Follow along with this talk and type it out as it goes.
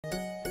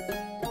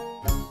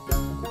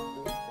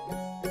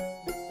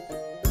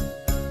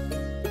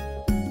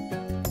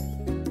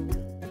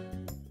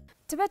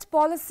Tibet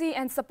Policy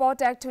and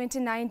Support Act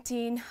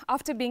 2019,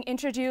 after being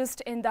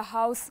introduced in the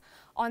House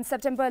on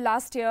September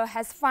last year,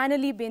 has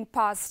finally been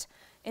passed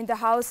in the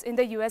House in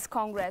the US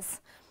Congress.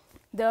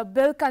 The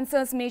bill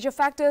concerns major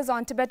factors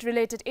on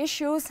Tibet-related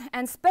issues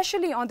and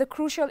especially on the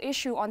crucial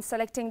issue on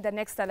selecting the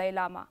next Dalai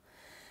Lama.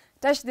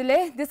 Tash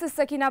Dile, this is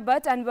Sakina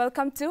Bhatt and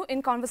welcome to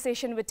In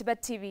Conversation with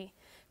Tibettv.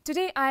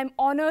 Today I am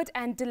honored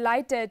and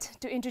delighted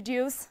to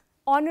introduce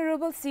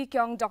Honorable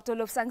Sikyong Dr.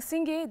 Lobsang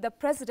Sangay, the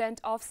President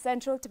of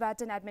Central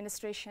Tibetan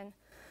Administration.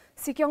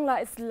 Sikyong La,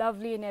 it's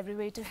lovely in every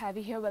way to have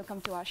you here.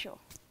 Welcome to our show.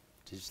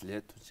 So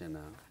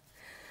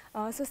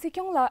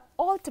Sikyong La,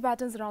 all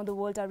Tibetans around the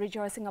world are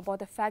rejoicing about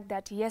the fact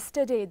that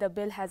yesterday the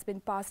bill has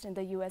been passed in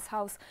the US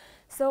House.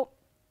 So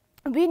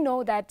we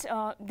know that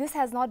this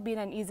has not been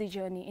an easy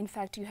journey. In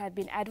fact, you have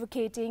been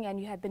advocating and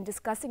you have been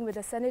discussing with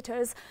the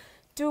senators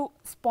to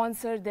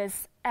sponsor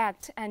this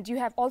act, and you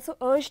have also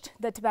urged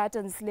the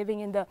Tibetans living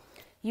in the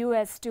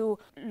US to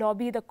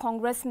lobby the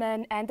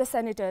congressmen and the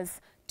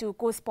senators to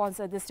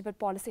co-sponsor this Tibet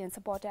Policy and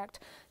Support Act.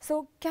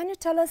 So can you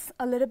tell us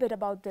a little bit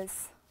about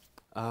this?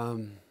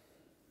 I'm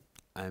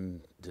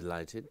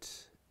delighted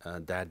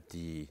that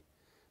the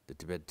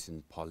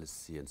Tibetan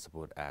Policy and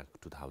Support Act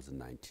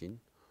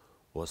 2019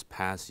 was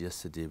passed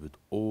yesterday with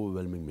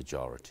overwhelming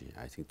majority,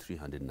 I think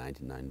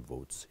 399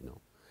 votes,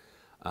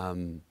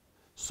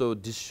 So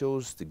this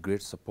shows the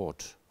great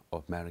support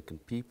of American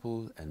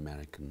people and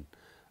American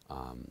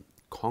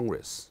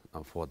Congress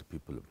for the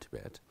people of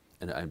Tibet,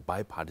 and a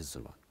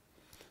bipartisan one.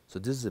 So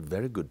this is a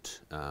very good,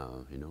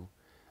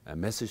 a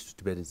message to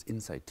Tibetans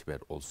inside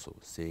Tibet also,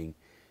 saying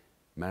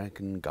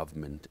American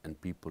government and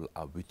people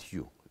are with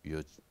you.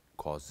 Your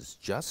cause is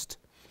just,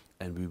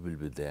 and we will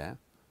be there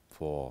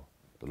for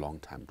the long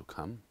time to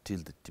come till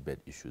the Tibet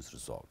issue is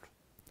resolved.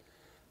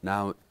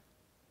 Now,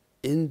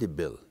 in the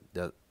bill,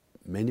 there are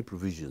many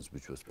provisions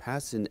which was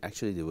passed in.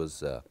 Actually, there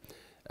was a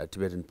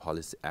Tibetan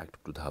Policy Act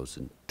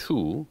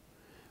 2002,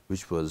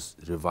 which was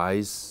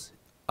revised,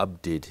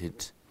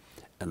 updated,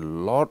 and a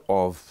lot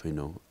of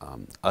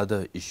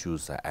other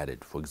issues are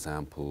added. For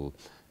example,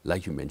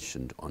 like you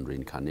mentioned on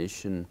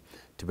reincarnation,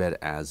 Tibet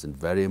as a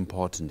very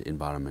important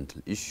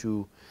environmental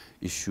issue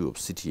of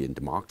CTA and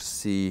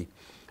democracy,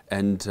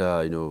 and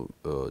the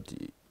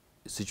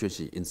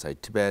situation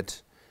inside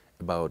Tibet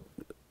about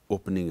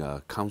opening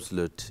a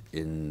consulate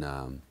in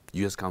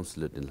U.S.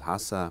 consulate in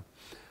Lhasa,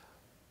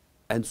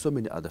 and so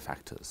many other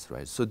factors,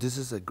 right? So this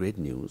is a great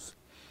news.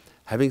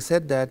 Having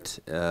said that,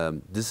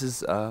 this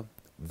is a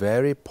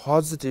very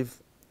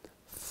positive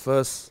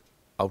first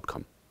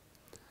outcome.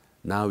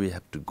 Now we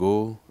have to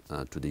go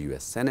to the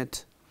U.S.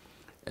 Senate.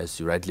 As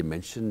you rightly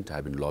mentioned,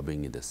 I've been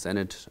lobbying in the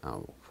Senate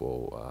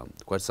for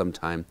quite some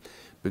time,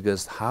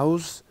 because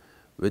House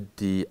with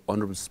the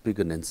Honorable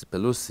Speaker Nancy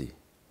Pelosi,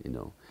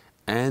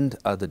 and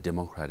other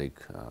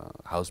Democratic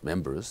House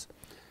members,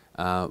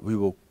 we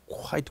were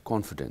quite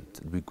confident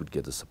that we could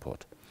get the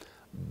support.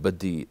 But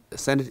the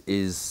Senate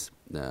is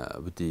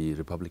with the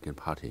Republican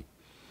Party.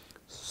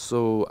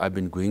 So I've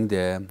been going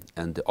there,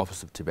 and the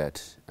Office of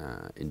Tibet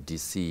in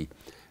DC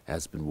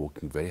has been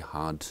working very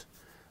hard.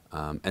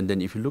 And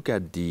then if you look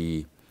at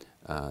the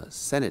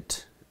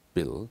Senate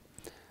bill,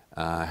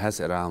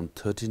 has around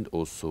 13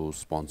 or so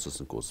sponsors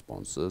and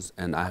co-sponsors,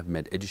 and I have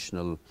met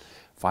additional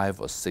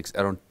 5 or 6,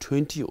 around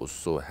 20 or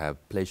so have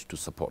pledged to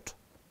support.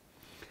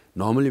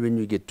 Normally when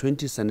you get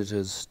 20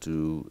 senators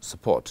to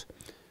support,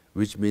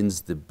 which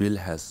means the bill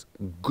has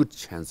good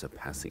chance of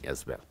passing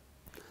as well.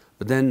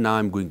 But then now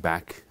I'm going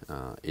back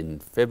in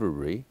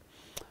February,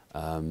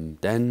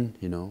 then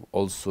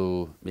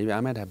also maybe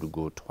I might have to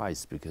go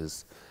twice,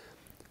 because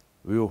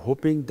we were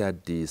hoping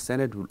that the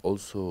Senate will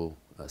also,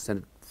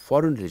 Senate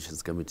Foreign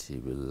Relations Committee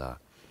will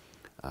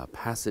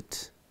pass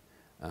it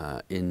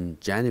in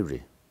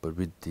January, but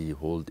with the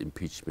whole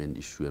impeachment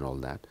issue and all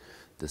that,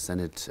 the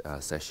Senate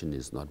session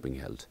is not being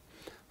held.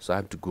 So I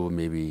have to go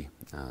maybe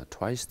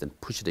twice, then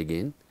push it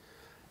again.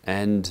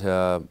 And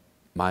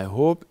my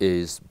hope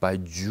is by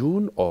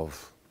June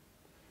of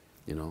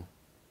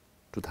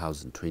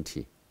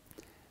 2020,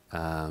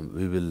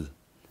 we will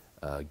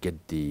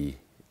get the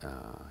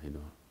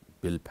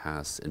bill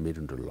passed and made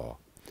into law.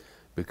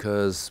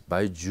 Because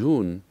by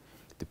June,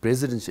 the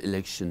presidential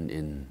election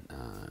in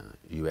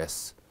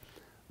US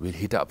will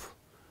heat up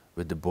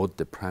with both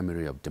the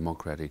primary of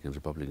Democratic and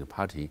Republican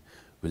Party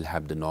will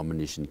have the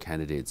nomination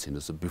candidates.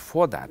 So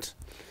before that,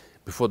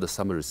 before the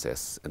summer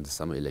recess and the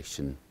summer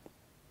election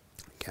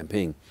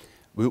campaign,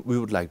 we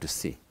would like to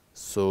see.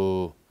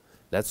 So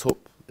let's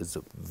hope. It's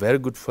a very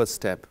good first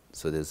step.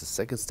 So there's a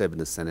second step in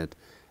the Senate,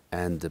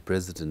 and the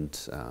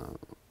President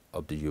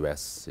of the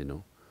US,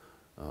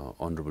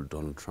 Honorable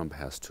Donald Trump,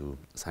 has to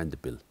sign the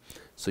bill.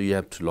 So you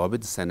have to lobby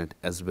the Senate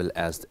as well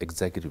as the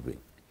executive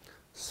wing.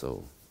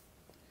 So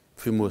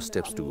few more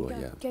steps to go,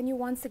 yeah. Can you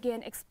once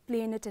again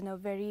explain it in a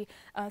very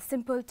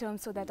simple term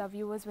so that our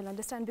viewers will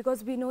understand?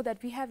 Because we know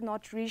that we have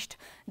not reached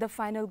the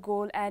final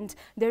goal, and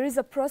there is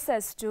a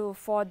process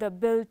for the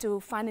bill to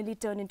finally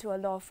turn into a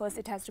law. First,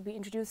 it has to be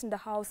introduced in the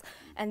House,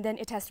 and then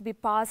it has to be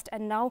passed,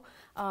 and now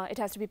it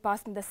has to be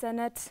passed in the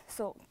Senate.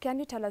 So can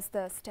you tell us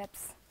the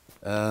steps?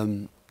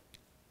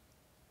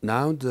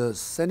 Now the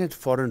Senate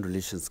Foreign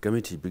Relations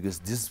Committee, because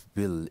this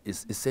bill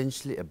is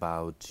essentially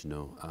about,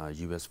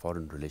 U.S.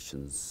 foreign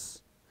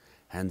relations,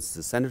 hence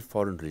the Senate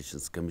Foreign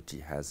Relations Committee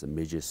has a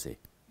major say.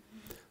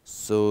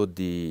 So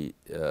the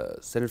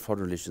Senate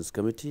Foreign Relations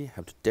Committee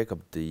have to take up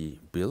the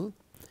bill,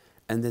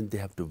 and then they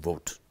have to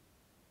vote.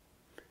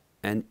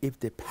 And if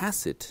they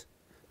pass it,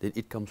 then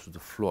it comes to the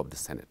floor of the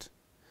Senate.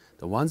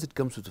 The once it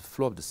comes to the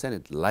floor of the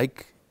Senate,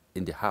 like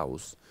in the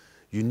House,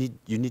 you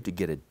need to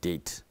get a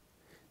date.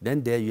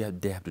 Then they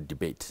have to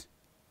debate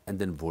and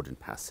then vote and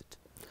pass it.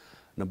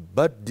 Now,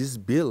 but this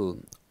bill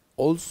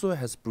also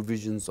has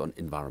provisions on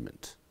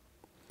environment,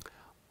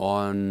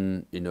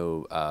 on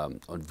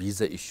on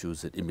visa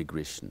issues and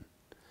immigration,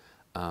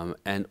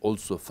 and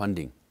also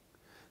funding.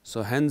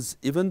 So hence,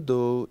 even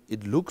though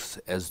it looks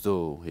as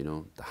though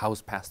the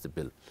House passed the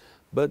bill,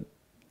 but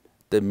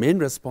the main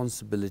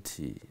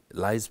responsibility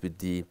lies with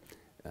the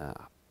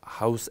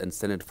House and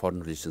Senate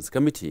Foreign Relations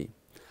Committee.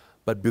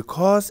 But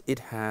because it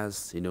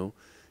has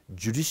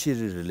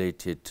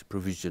judiciary-related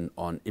provision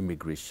on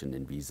immigration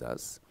and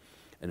visas,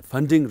 and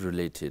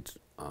funding-related,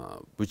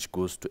 which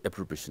goes to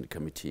Appropriation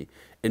Committee,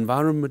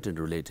 environment and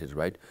related,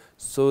 right?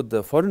 So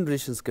the Foreign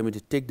Relations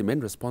Committee take the main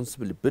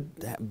responsibility, but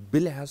the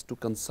bill has to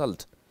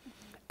consult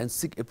and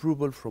seek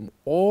approval from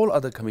all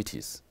other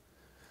committees.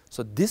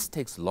 So this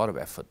takes a lot of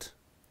effort.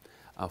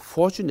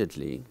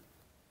 Fortunately,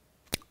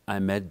 I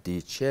met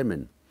the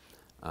chairman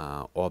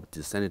of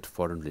the Senate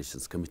Foreign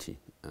Relations Committee,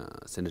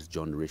 Senator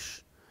John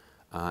Risch.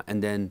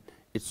 And then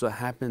it so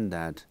happened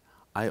that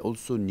I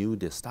also knew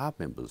the staff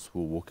members who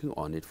were working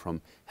on it from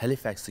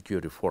Halifax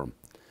Security Forum.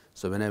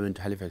 So when I went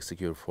to Halifax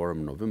Security Forum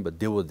in November,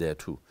 they were there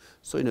too.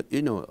 So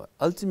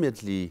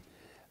ultimately,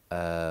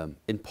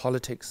 in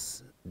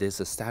politics, there's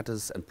a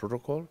status and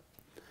protocol,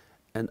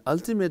 and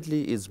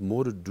ultimately it's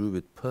more to do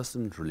with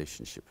personal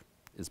relationship.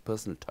 It's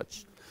personal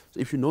touch. So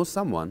if you know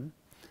someone,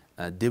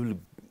 they will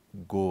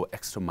go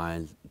extra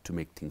mile to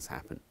make things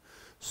happen.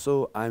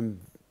 So I'm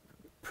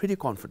pretty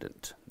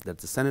confident that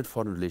the Senate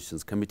Foreign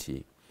Relations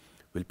Committee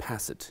will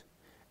pass it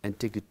and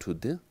take it to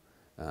the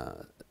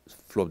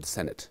floor of the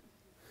Senate.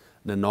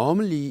 Now,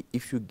 normally,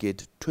 if you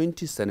get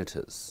 20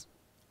 senators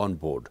on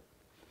board,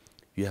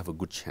 you have a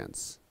good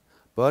chance.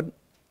 But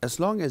as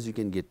long as you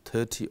can get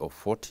 30 or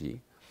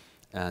 40,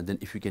 then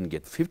if you can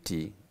get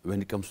 50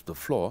 when it comes to the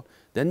floor,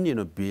 then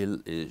bill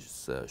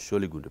is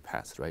surely going to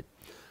pass, right?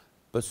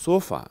 But so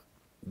far,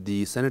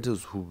 the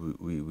senators who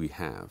we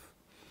have,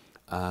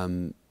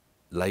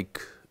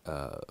 like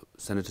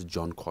Senator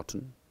John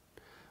Cotton,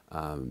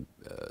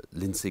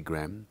 Lindsey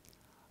Graham.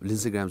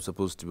 Lindsey Graham is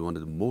supposed to be one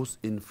of the most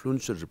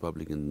influential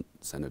Republican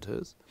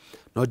senators.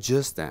 Not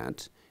just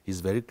that, he's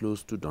very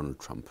close to Donald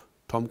Trump.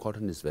 Tom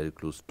Cotton is very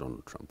close to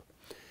Donald Trump.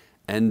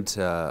 And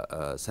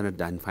Senator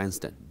Dianne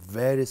Feinstein,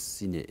 very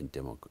senior in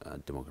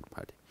Democrat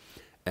Party.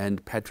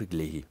 And Patrick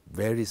Leahy,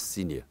 very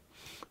senior.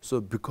 So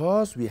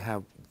because we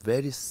have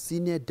very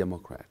senior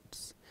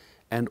Democrats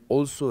and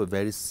also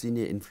very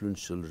senior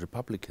influential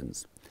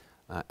Republicans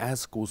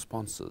as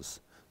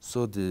co-sponsors,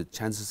 so the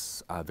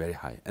chances are very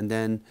high. And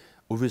then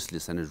obviously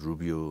Senator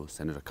Rubio,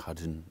 Senator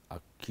Cardin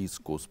are key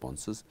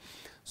co-sponsors.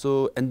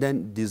 So, and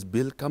then this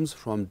bill comes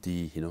from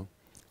the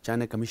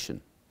China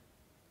Commission.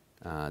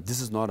 This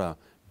is not a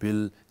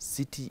bill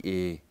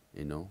CTA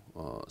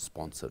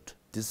sponsored.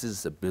 This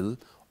is a bill,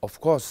 of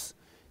course,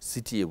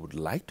 CTA would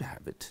like to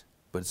have it,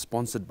 but it's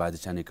sponsored by the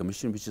China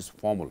Commission, which is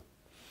formal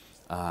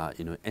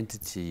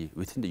entity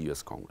within the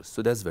US Congress.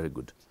 So that's very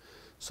good.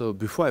 So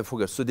before I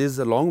forget, so there's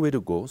a long way to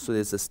go. So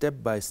there's a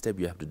step-by-step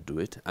you have to do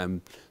it.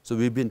 So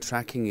we've been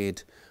tracking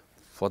it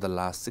for the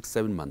last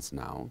 6-7 months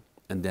now,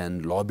 and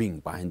then lobbying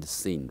behind the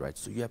scene, right?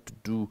 So you have to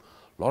do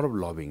a lot of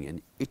lobbying,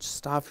 and each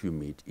staff you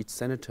meet, each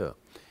senator.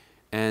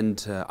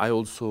 And I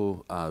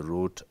also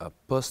wrote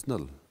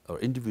personal or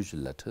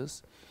individual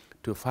letters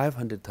to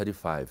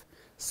 535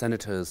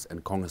 senators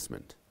and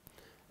congressmen.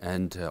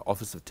 And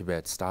Office of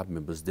Tibet staff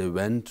members, they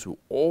went to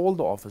all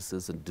the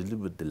offices and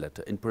delivered the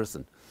letter in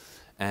person.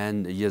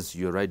 And yes,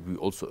 you're right, we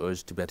also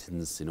urge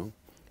Tibetans,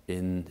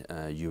 in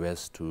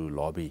US to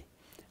lobby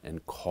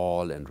and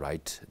call and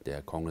write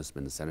their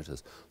congressmen and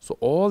senators. So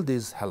all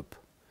these help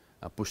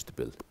push the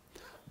bill.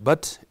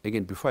 But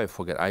again, before I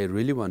forget, I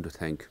really want to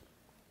thank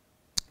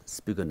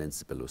Speaker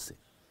Nancy Pelosi.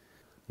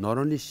 Not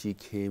only she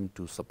came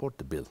to support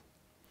the bill,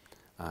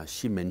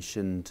 she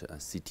mentioned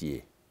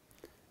CTA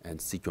and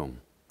Sikyong,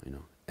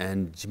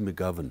 and Jim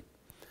McGovern,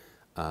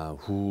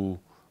 who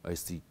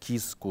is the key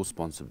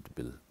co-sponsor of the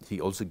bill. He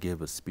also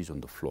gave a speech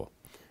on the floor,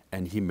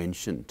 and he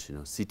mentioned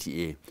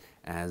CTA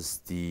as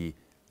the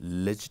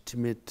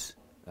legitimate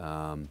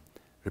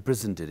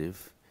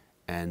representative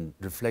and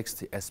reflects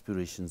the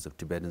aspirations of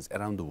Tibetans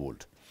around the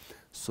world.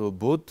 So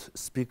both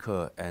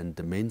Speaker and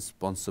the main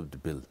sponsor of the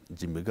bill,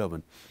 Jim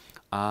McGovern,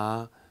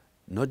 are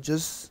not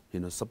just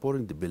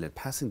supporting the bill and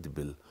passing the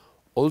bill,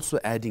 also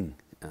adding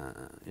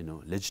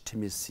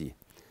legitimacy,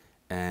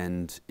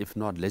 and if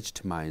not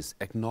legitimize,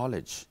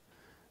 acknowledge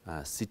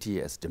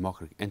CTA as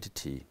democratic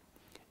entity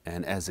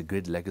and as a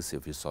great legacy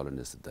of His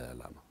Holiness the Dalai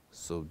Lama.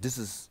 So this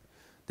is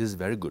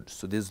very good.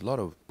 So there's a lot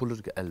of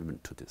political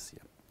element to this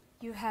here.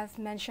 You have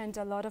mentioned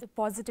a lot of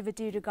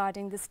positivity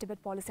regarding this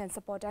Tibet Policy and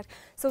Support Act.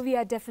 So we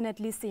are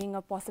definitely seeing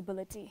a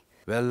possibility.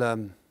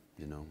 Well,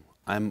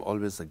 I'm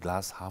always a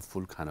glass half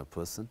full kind of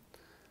person.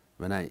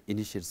 When I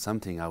initiate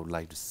something, I would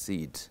like to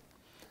see it,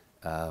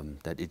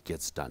 that it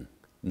gets done.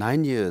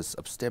 9 years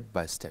of step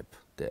by step,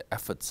 the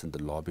efforts and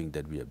the lobbying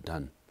that we have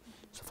done.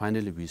 So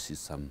finally we see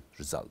some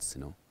results,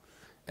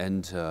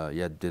 And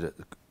yeah, there are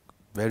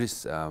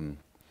various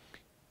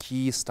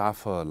key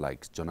staffer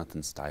like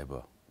Jonathan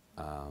Steiber,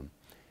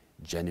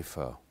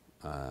 Jennifer,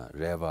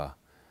 Reva,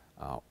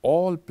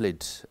 all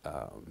played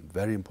a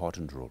very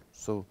important role.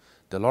 So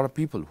there are a lot of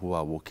people who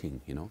are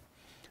working,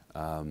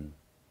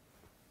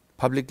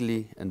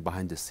 publicly and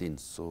behind the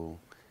scenes. So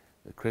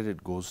the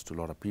credit goes to a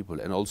lot of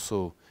people, and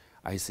also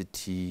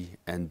ICT,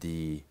 and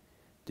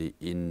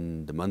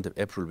in the month of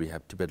April we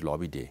have Tibet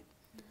Lobby Day.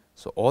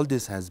 So all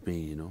this has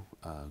been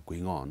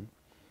going on.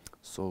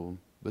 So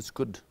it's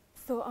good.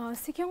 So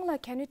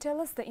Sikyong, can you tell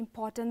us the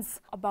importance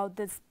about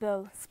this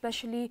bill,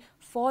 especially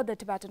for the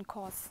Tibetan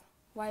cause?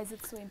 Why is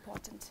it so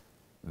important?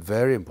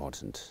 Very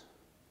important.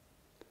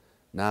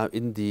 Now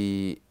in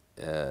the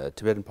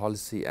Tibetan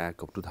Policy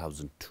Act of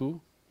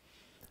 2002,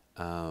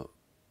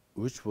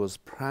 which was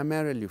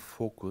primarily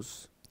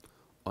focused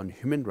on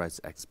human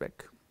rights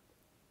aspect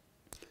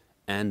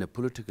and the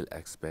political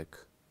aspect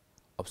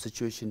of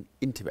situation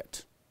in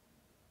Tibet,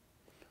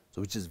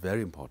 so which is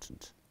very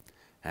important.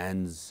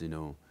 And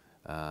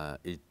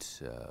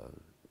it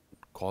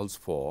calls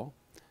for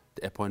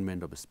the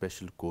appointment of a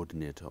special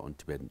coordinator on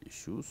Tibetan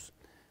issues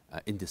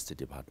in the State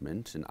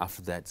Department, and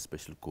after that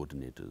special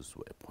coordinators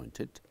were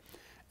appointed,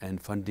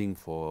 and funding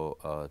for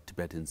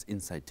Tibetans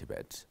inside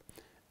Tibet,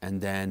 and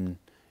then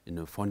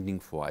funding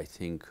for, I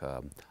think,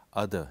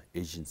 other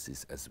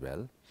agencies as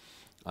well,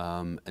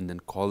 and then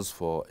calls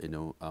for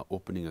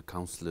opening a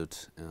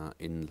consulate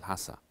in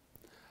Lhasa.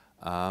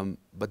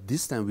 But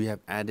this time we have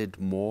added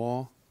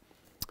more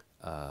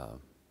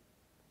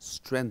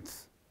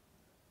strength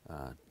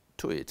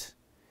to it,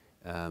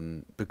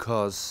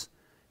 because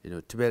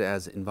Tibet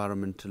as an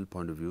environmental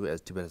point of view,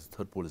 as Tibet as a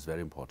third pole, is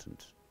very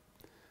important.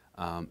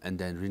 And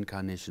then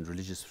reincarnation,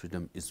 religious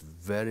freedom is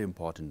very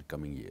important in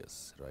coming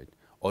years, right?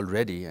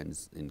 Already and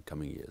in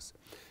coming years.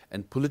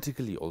 And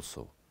politically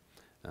also,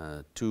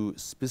 to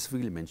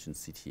specifically mention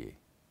CTA,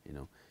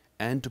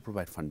 and to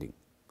provide funding.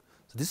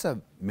 So these are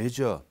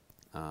major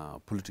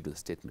political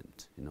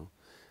statement,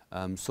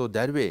 so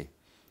that way,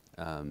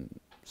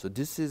 so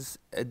this is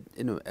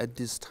at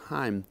this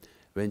time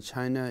when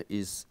China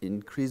is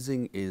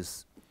increasing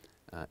its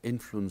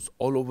influence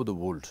all over the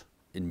world.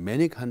 In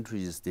many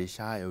countries, they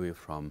shy away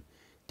from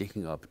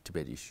taking up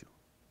Tibet issue,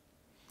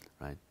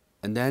 right?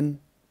 And then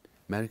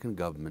American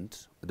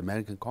government, the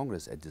American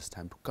Congress at this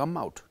time, to come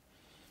out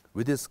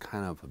with this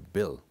kind of a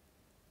bill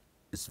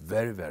is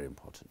very, very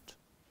important.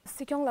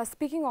 Sikyong,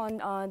 speaking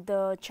on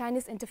the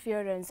Chinese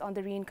interference on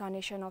the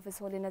reincarnation of His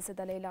Holiness the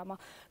Dalai Lama,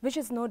 which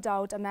is no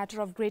doubt a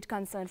matter of great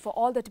concern for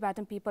all the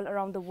Tibetan people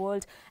around the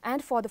world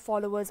and for the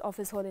followers of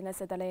His Holiness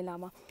the Dalai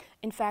Lama.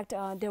 In fact,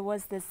 there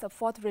was this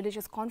fourth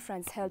religious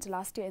conference held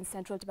last year in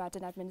Central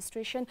Tibetan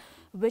administration,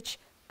 which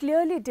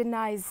clearly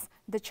denies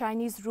the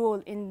Chinese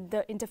role in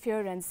the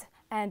interference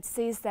and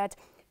says that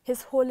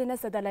His Holiness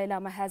the Dalai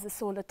Lama has a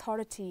sole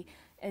authority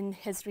in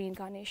his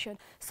reincarnation.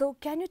 So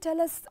can you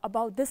tell us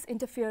about this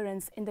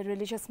interference in the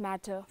religious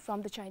matter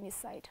from the Chinese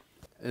side?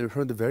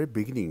 From the very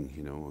beginning,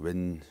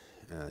 when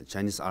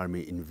Chinese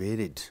army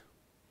invaded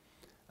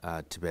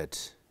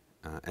Tibet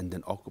and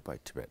then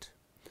occupied Tibet,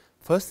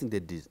 first thing they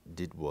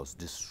did was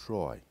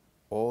destroy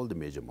all the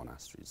major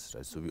monasteries,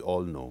 right? So we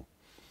all know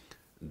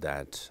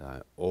that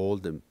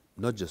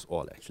not just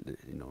all actually,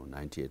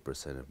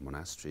 98% of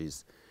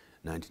monasteries,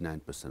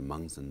 99%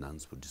 monks and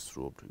nuns were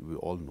disrobed. We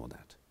all know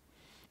that.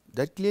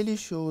 That clearly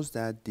shows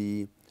that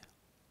the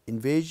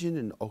invasion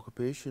and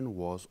occupation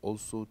was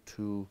also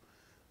to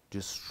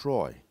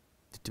destroy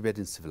the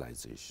Tibetan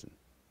civilization,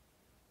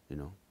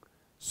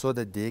 so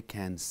that they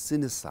can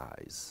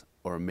Sinicize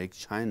or make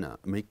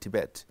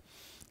Tibet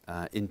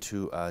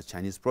into a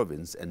Chinese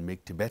province and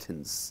make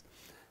Tibetans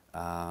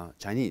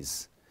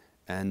Chinese.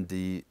 And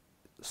the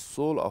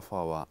soul of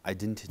our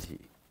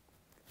identity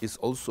is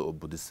also a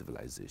Buddhist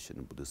civilization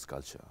and Buddhist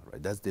culture,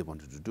 right? That's what they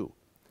wanted to do.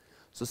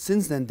 So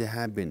since then they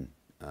have been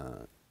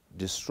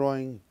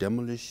destroying,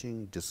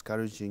 demolishing,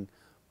 discouraging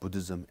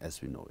Buddhism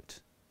as we know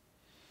it.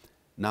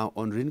 Now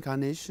on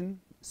reincarnation,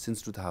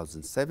 since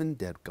 2007,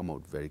 they have come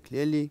out very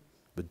clearly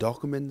with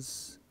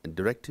documents and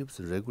directives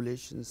and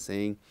regulations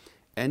saying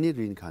any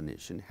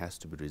reincarnation has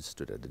to be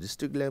registered at the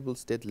district level,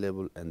 state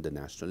level, and the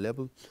national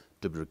level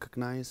to be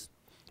recognized,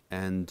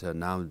 and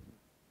now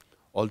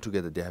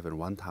altogether they have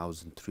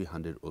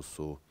 1,300 or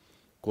so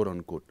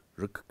quote-unquote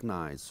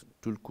recognized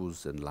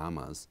tulkus and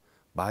lamas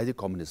by the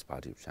Communist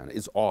Party of China.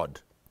 It's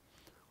odd.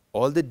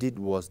 All they did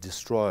was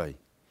destroy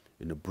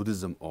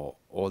Buddhism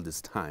all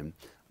this time,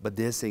 but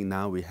they're saying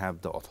now we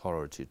have the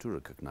authority to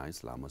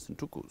recognize lamas and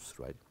tulkus,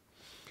 right?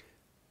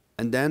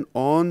 And then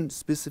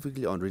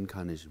specifically on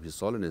reincarnation, His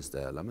Holiness the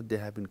Dalai Lama, they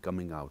have been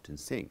coming out and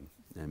saying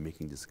and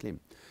making this claim.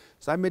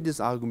 So I made this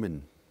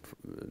argument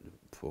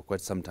for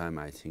quite some time.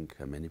 I think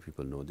many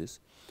people know this.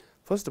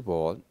 First of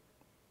all,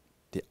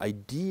 the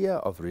idea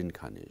of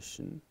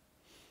reincarnation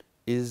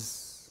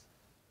is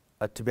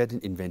a Tibetan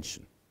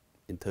invention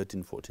in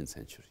 13th, 14th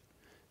century.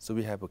 So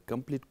we have a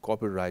complete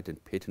copyright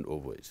and patent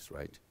over it,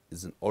 right?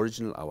 It's an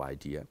original our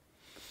idea.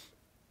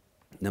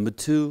 Number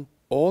two,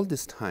 all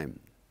this time,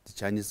 the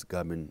Chinese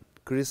government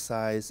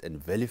criticized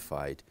and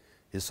vilified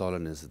His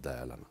Holiness the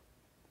Dalai Lama.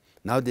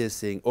 Now they're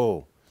saying,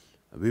 oh,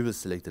 we will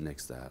select the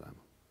next Dalai Lama,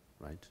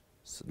 right?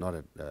 So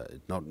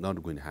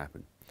not going to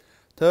happen.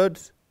 Third,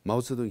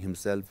 Mao Zedong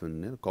himself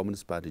and the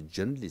Communist Party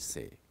generally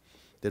say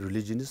that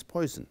religion is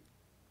poison,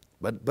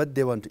 but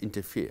they want to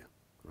interfere,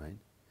 right?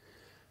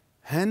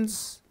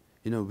 Hence,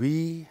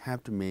 we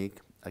have to make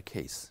a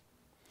case.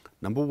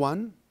 Number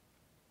one,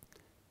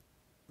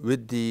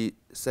 with the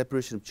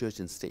separation of church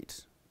and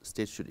state,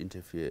 state should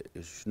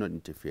not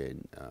interfere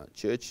in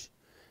church,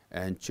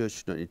 and church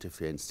should not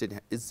interfere in state.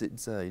 It's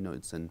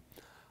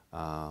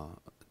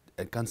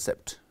a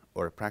concept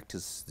or a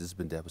practice that's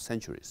been there for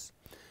centuries.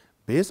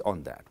 Based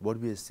on that, what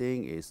we are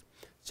saying is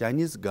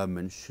Chinese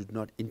government should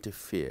not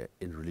interfere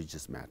in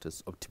religious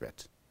matters of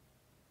Tibet.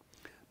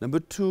 Number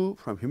two,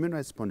 from human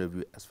rights point of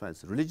view, as far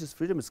as religious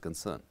freedom is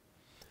concerned,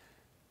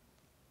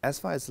 as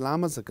far as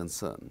lamas are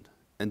concerned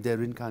and their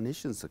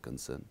reincarnations are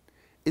concerned,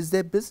 is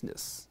their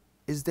business,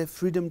 is their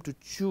freedom to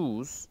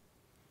choose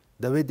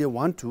the way they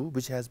want to,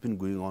 which has been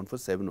going on for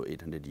 700 or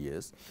 800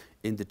 years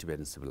in the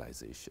Tibetan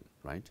civilization,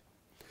 right?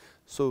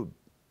 So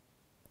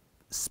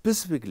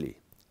specifically,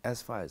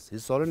 as far as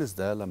His Holiness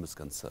Dalai Lama is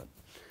concerned,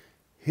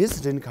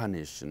 his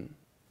reincarnation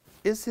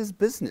is his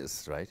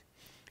business, right?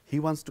 He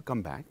wants to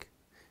come back.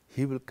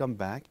 He will come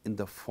back in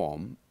the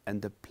form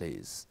and the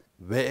place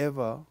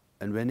wherever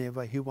and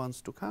whenever he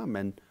wants to come,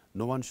 and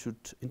no one should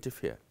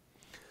interfere.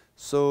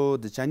 So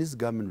the Chinese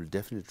government will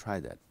definitely try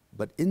that.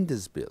 But in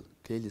this bill,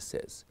 clearly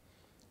says,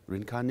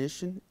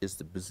 reincarnation is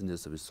the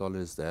business of His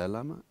Holiness Dalai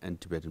Lama and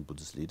Tibetan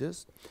Buddhist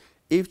leaders.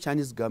 If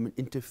Chinese government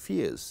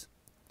interferes,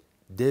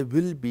 there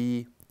will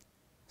be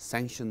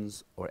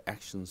sanctions or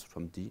actions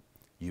from the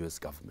US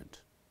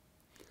government.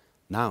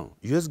 Now,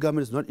 US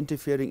government is not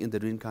interfering in the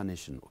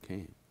reincarnation,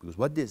 okay? Because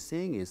what they're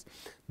saying is,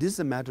 this is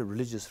a matter of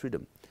religious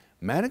freedom.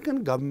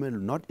 American government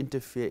will not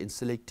interfere in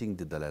selecting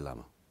the Dalai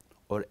Lama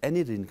or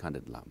any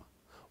reincarnated Lama.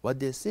 What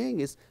they're saying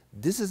is,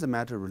 this is a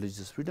matter of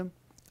religious freedom.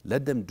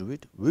 Let them do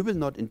it. We will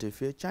not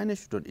interfere. China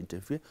should not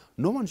interfere.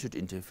 No one should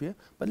interfere.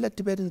 But let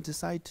Tibetans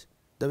decide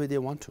the way they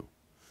want to.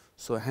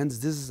 So hence,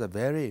 this is a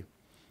very,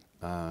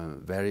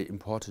 very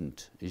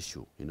important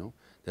issue.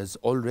 There's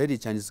already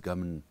Chinese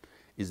government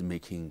is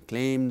making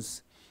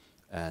claims,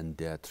 and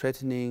they are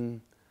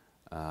threatening,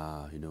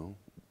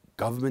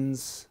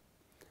 governments.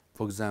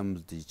 For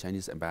example, the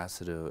Chinese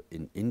ambassador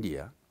in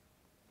India,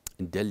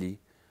 in Delhi,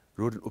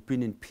 wrote an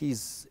opinion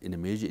piece in a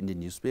major Indian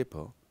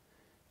newspaper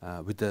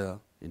with a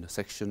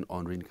section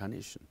on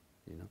reincarnation.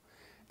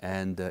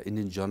 And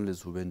Indian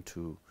journalists who went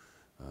to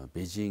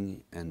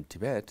Beijing and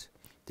Tibet,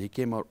 they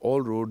came out,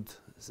 all wrote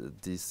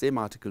the same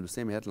article, the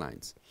same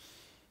headlines.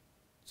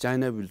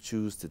 China will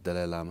choose the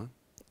Dalai Lama.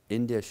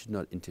 India should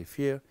not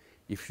interfere.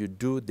 If you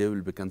do, there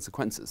will be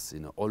consequences.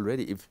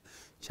 Already, if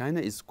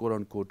China is quote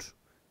unquote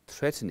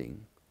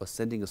threatening or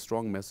sending a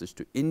strong message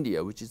to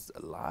India, which is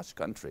a large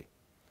country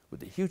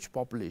with a huge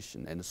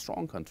population and a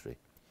strong country,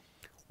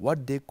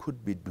 what they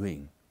could be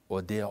doing,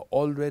 or they are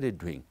already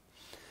doing,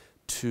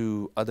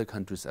 to other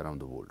countries around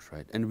the world,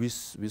 right? And we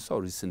saw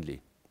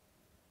recently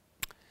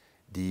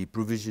the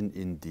provision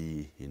in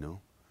the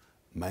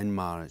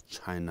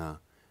Myanmar-China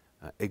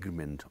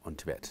agreement on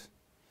Tibet,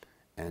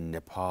 and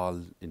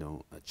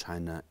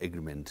Nepal-China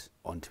agreement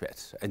on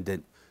Tibet, and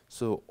then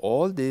so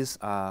all these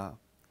are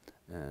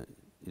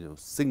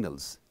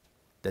signals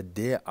that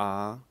they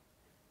are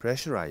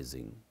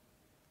pressurizing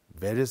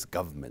various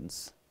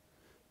governments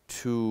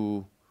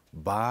to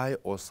buy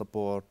or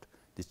support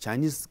the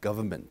Chinese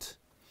government,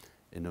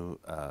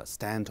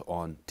 stand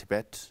on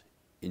Tibet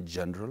in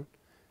general,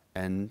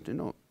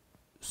 and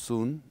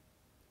soon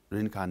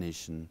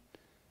reincarnation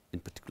in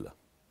particular.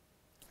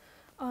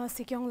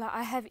 Sikyong,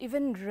 I have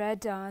even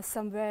read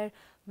somewhere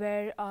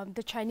where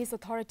the Chinese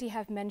authority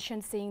have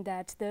mentioned saying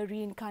that the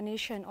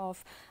reincarnation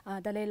of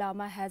Dalai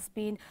Lama has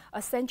been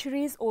a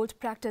centuries-old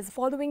practice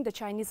following the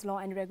Chinese law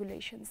and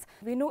regulations.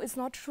 We know it's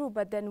not true,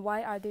 but then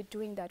why are they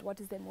doing that? What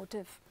is their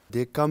motive?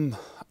 They come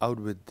out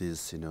with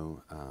this,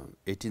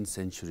 18th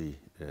century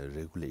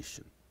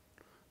regulation.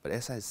 But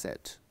as I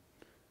said,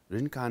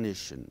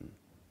 reincarnation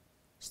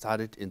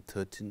started in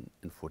 13th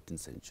and 14th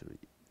century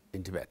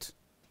in Tibet.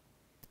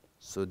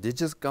 So they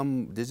just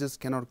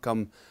cannot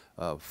come,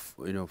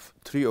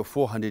 300 or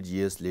 400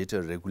 years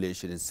later,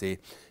 regulation and say,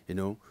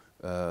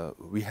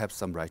 we have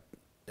some right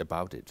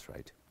about it,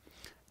 right?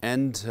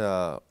 And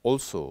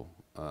also,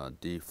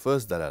 the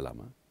first Dalai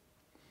Lama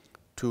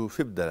to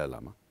fifth Dalai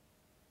Lama,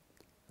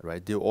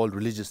 right? They were all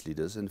religious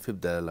leaders, and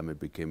fifth Dalai Lama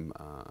became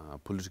a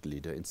political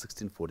leader in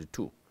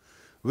 1642,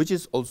 which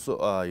is also,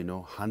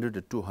 100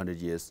 or 200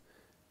 years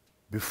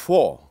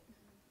before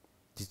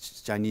the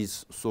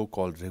Chinese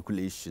so-called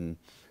regulation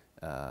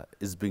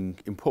is being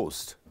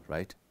imposed,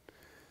 right?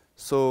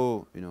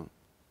 So,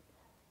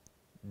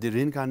 the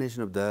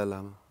reincarnation of Dalai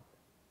Lama,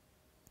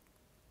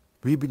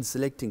 we've been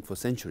selecting for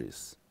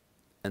centuries,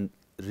 and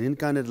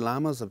reincarnated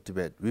lamas of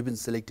Tibet, we've been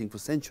selecting for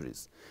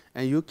centuries.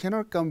 And you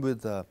cannot come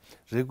with a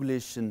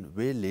regulation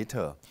way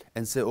later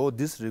and say, oh,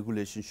 this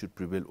regulation should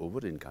prevail over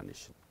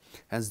reincarnation.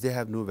 Hence, they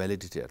have no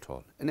validity at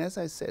all. And as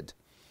I said,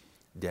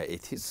 they are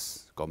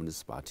atheists,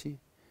 Communist Party.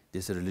 They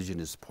say religion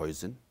is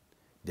poison.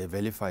 They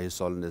vilify His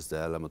Holiness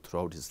Dalai Lama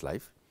throughout his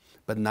life.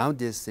 But now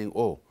they're saying,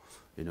 oh,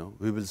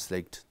 we will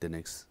select the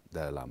next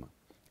Dalai Lama.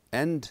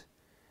 And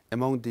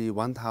among the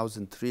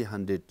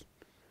 1,300,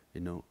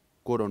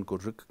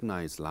 quote-unquote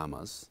recognized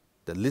lamas,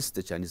 the list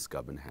the Chinese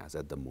government has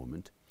at the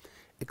moment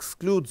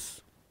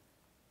excludes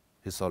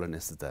His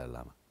Holiness the Dalai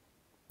Lama,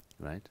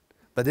 right?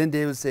 But then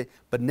they will say,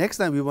 but next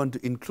time we want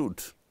to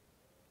include,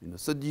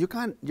 so you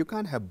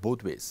can't have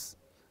both ways,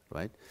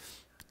 right?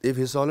 If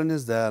His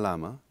Holiness Dalai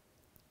Lama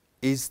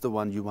is the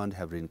one you want to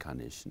have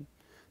reincarnation,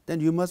 then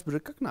you must be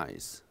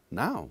recognized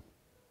now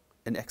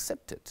and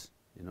accept it.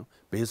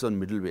 Based on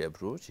middle way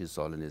approach, His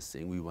Holiness is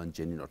saying we want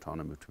genuine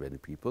autonomy of Tibetan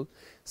people.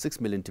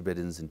 6 million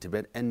Tibetans in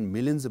Tibet and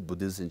millions of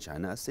Buddhists in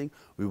China are saying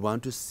we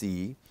want to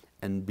see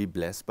and be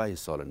blessed by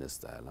His Holiness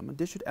Dalai Lama.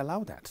 They should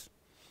allow that.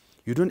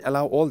 You don't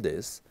allow all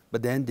this,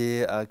 but then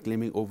they are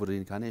claiming over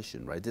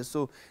reincarnation, right?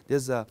 So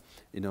there's a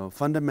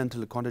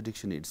fundamental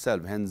contradiction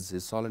itself. Hence,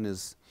 His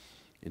Holiness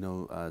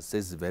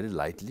says very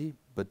lightly,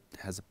 but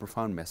has a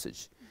profound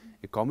message.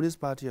 A Communist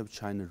Party of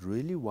China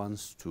really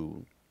wants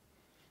to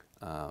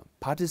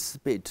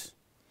participate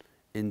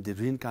in the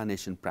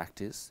reincarnation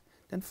practice,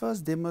 then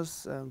first they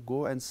must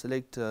go and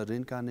select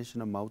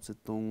reincarnation of Mao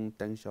Zedong,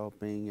 Deng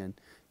Xiaoping, and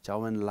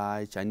Zhou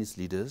Enlai, Chinese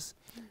leaders.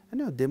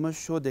 And they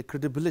must show their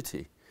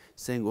credibility,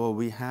 saying, oh,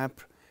 we have,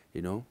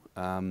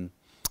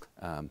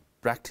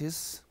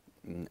 practice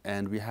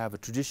and we have a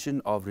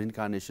tradition of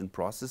reincarnation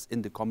process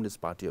in the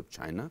Communist Party of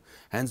China.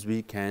 Hence,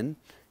 we can,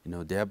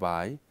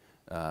 thereby,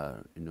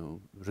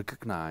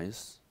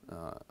 recognize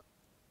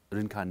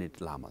reincarnated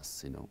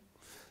lamas.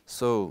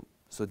 So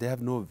they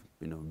have no,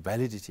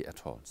 validity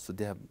at all. So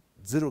they have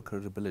zero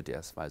credibility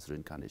as far as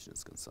reincarnation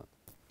is concerned.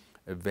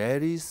 A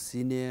very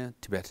senior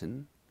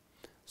Tibetan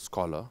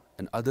scholar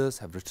and others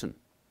have written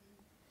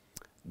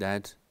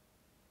that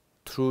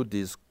through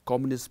this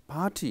Communist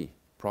Party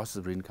process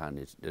of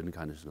reincarnation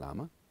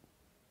Lama,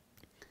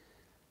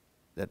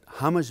 that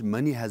how much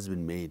money has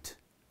been made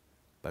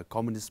by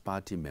Communist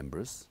Party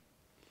members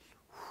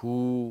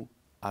who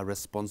are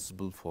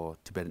responsible for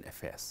Tibetan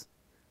affairs.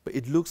 But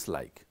it looks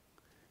like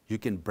you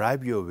can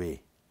bribe your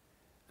way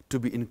to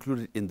be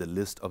included in the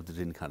list of the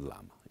reincarnated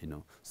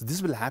Lama. So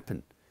this will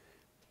happen.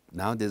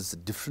 Now there's a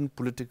different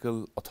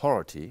political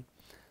authority.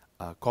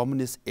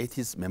 Communist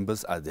atheist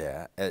members are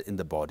there in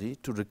the body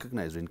to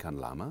recognize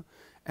reincarnated Lama.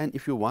 And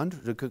if you want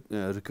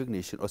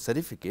recognition or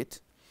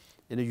certificate,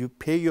 you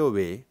pay your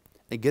way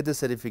and get the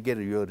certificate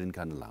of your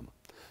reincarnated Lama.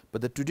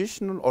 But the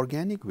traditional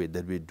organic way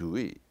that we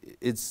do,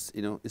 it's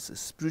it's a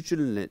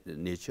spiritual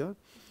nature.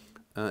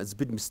 It's a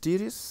bit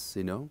mysterious,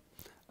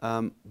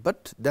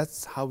 but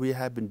that's how we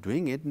have been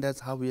doing it, and that's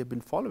how we have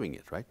been following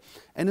it, right?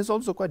 And it's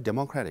also quite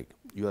democratic.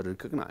 You are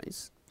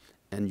recognized,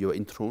 and you are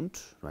enthroned,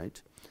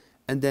 right?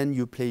 And then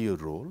you play your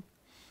role.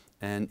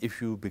 And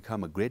if you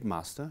become a great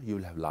master, you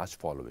will have large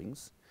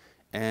followings.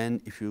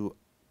 And if you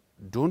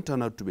don't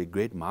turn out to be a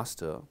great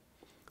master,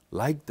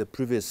 like the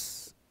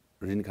previous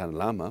reincarnated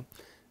Lama,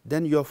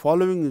 then your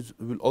following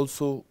will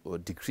also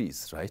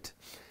decrease, right?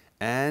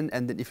 And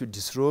then if you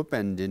disrobe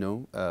and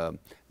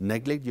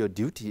neglect your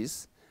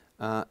duties,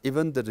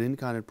 even the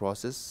reincarnate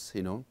process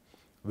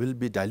will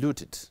be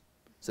diluted.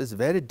 So it's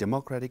very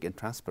democratic and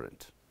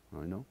transparent.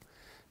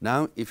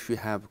 Now, if you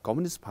have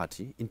Communist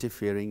Party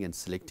interfering and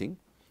selecting,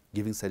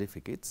 giving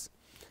certificates,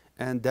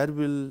 and that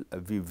will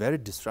be very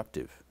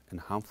disruptive and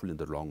harmful in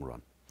the long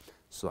run.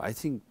 So I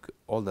think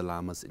all the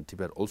lamas in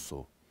Tibet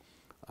also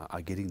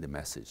are getting the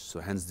message. So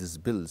hence this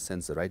bill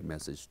sends the right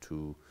message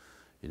to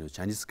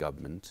Chinese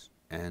government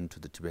and to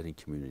the Tibetan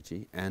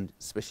community, and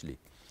especially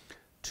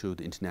to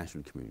the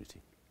international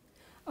community.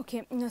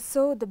 Okay,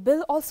 so the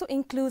bill also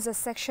includes a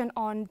section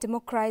on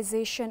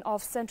democratization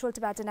of Central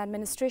Tibetan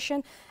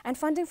administration and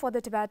funding for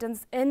the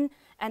Tibetans in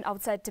and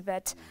outside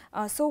Tibet.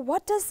 So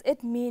what does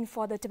it mean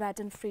for the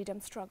Tibetan freedom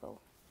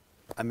struggle?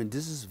 I mean,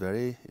 this is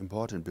very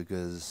important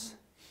because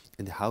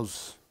in the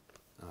House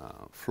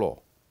floor,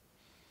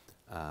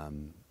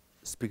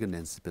 Speaker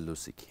Nancy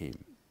Pelosi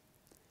came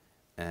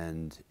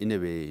and in a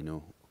way,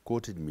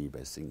 quoted me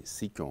by saying,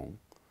 Sikyong,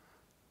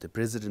 the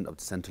president of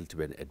the Central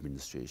Tibetan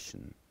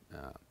Administration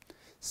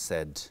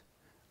said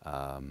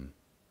that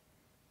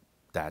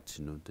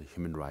the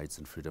human rights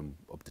and freedom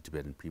of the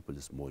Tibetan people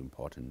is more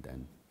important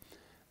than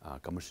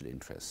commercial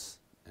interests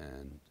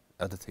and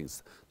other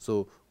things.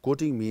 So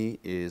quoting me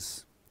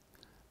is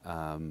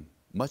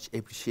much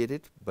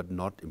appreciated but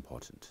not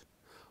important.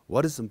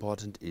 What is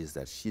important is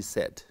that she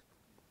said,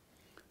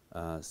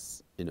 Dr.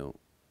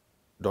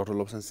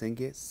 Lobsang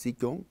Sangay,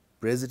 Sikyong,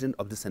 president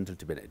of the Central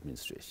Tibetan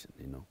Administration,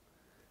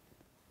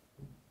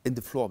 in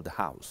the floor of the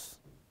house.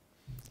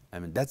 I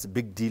mean, that's a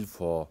big deal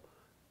for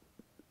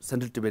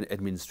Central Tibetan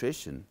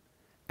Administration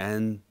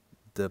and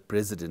the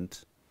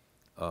president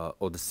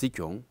or the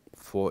Sikyong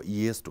for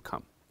years to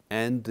come.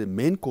 And the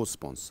main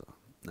co-sponsor,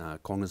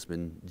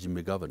 Congressman Jim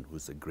McGovern, who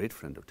is a great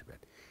friend of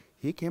Tibet,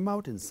 he came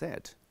out and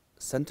said,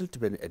 Central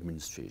Tibetan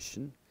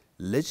Administration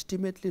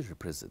legitimately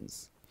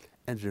represents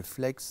and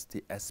reflects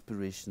the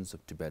aspirations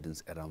of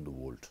Tibetans around the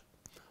world.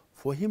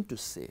 For him to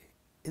say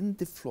in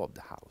the floor of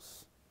the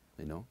house,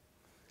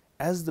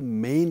 as the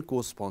main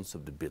co-sponsor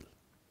of the bill,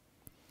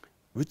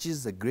 which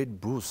is a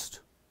great boost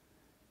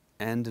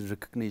and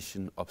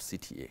recognition of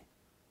CTA.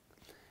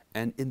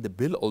 And in the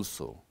bill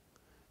also,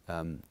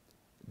 there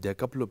are a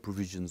couple of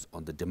provisions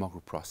on the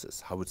democratic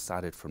process, how it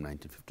started from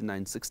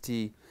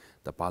 1959-60,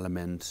 the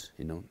parliament,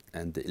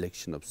 and the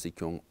election of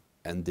Sikyong,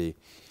 and the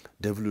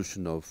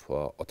devolution of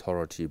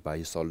authority by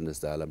His Holiness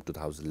the Dalai Lama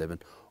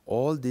 2011.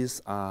 All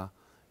these are,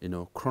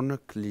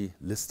 chronically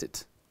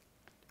listed,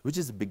 which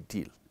is a big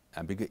deal.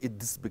 And because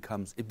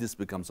if this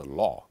becomes a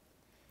law,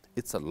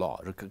 it's a law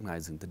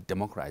recognizing the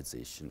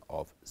democratization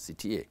of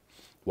CTA.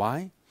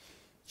 Why?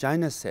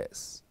 China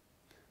says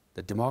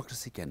that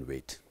democracy can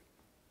wait.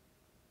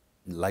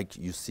 Like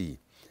you see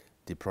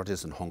the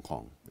protests in Hong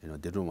Kong,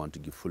 they don't want to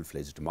give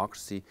full-fledged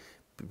democracy.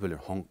 People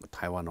in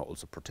Taiwan are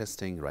also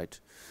protesting, right?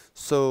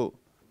 So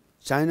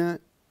China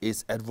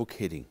is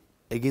advocating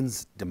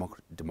against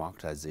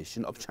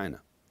democratization of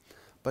China.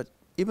 But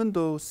even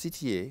though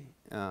CTA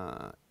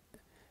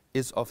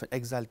is of an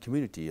exiled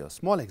community, a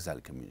small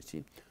exiled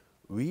community,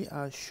 we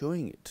are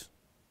showing it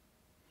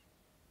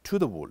to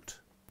the world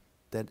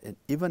that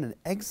even an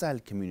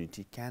exiled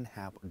community can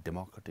have a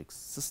democratic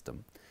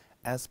system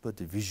as per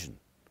the vision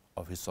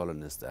of His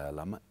Holiness the Dalai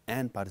Lama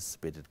and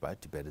participated by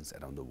Tibetans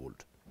around the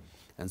world.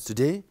 And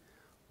today,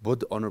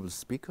 both the Honorable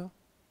Speaker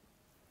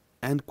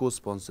and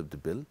co-sponsor of the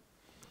bill,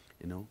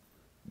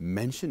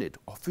 mention it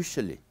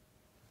officially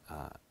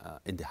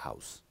in the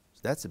House.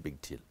 So that's a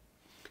big deal.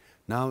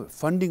 Now,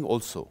 funding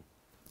also,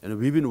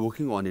 we've been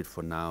working on it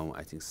for now,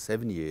 I think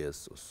 7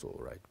 years or so,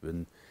 right?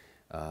 When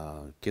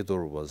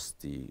Kedor was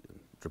the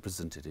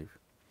representative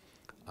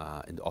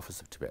in the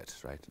Office of Tibet,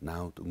 right?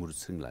 Now Nguru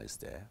Singla is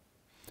there.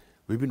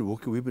 We've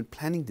been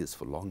planning this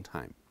for a long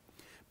time.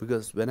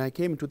 Because when I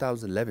came in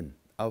 2011,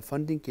 our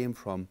funding came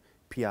from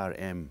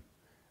PRM,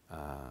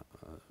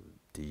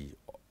 the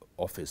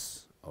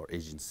office or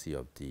agency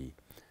of the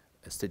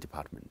State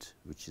Department,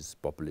 which is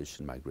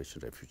Population,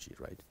 Migration, Refugee,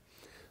 right?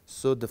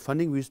 So the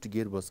funding we used to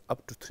get was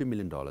up to $3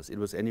 million. It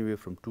was anywhere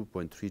from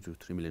 $2.3 to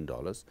 $3 million,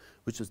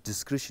 which was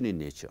discretionary in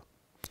nature,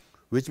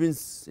 which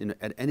means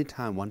at any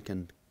time one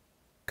can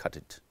cut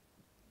it.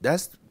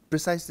 That's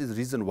precisely the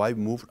reason why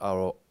we moved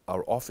our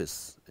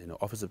office,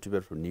 Office of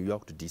Tibet from New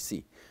York to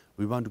DC.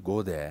 We want to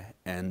go there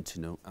and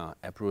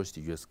approach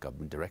the US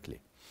government directly.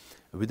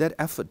 With that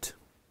effort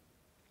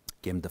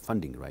came the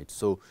funding, right?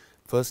 So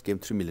first came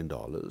 $3 million,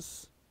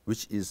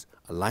 which is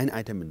a line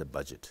item in the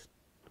budget.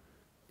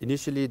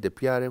 Initially, the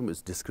PRM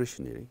is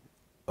discretionary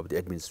of the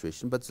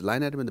administration, but the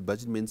line item in the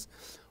budget means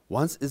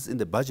once it's in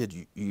the budget,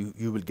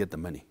 you will get the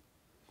money.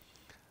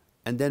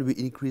 And then we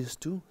increased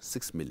to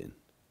 6 million.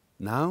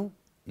 Now,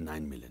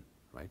 9 million,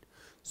 right?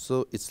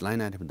 So it's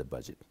line item in the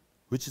budget,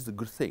 which is a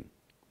good thing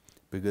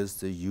because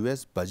the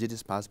US budget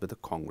is passed by the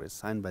Congress,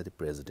 signed by the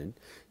President,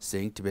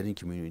 saying Tibetan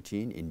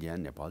community in India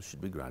and Nepal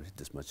should be granted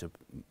this much of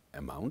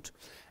amount.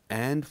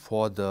 And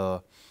for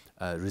the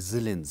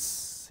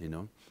resilience,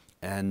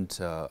 and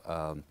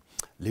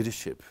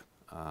leadership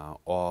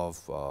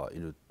of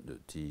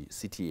the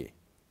CTA,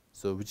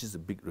 so which is a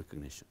big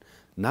recognition.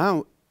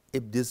 Now,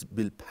 if this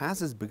bill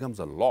passes, becomes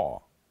a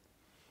law.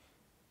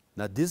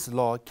 Now, this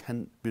law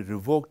can be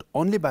revoked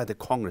only by the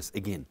Congress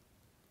again,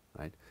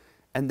 right?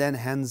 And then,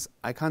 hence,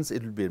 I can't say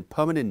it will be in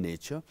permanent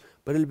nature,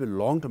 but it will be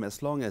long term.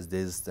 As long as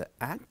there is the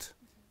act,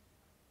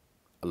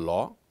 a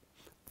law,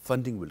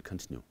 funding will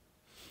continue.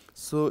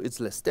 So it's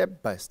like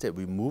step by step.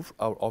 We moved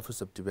our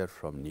Office of Tibet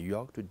from New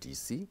York to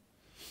DC,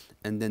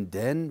 and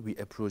then we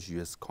approached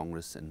US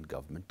Congress and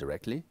government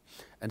directly.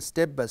 And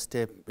step by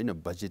step,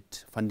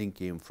 budget funding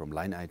came from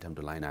line item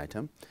to line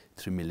item,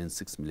 3 million,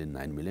 6 million,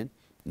 9 million.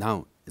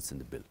 Now it's in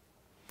the bill.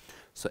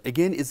 So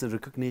again, it's a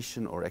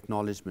recognition or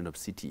acknowledgement of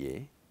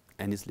CTA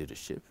and its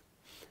leadership,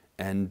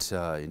 and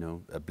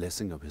a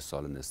blessing of His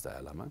Holiness the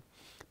Dalai Lama,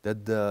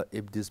 that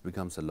if this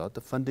becomes a law, the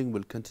funding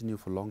will continue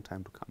for a long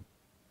time to come.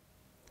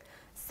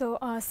 So,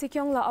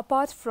 Sikyong,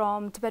 apart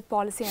from Tibet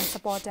Policy and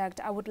Support Act,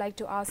 I would like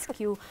to ask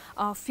you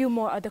a few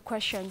more other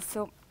questions.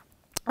 So,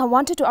 I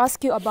wanted to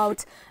ask you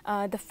about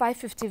the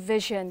 550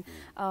 vision,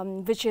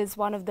 which is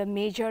one of the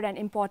major and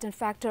important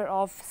factor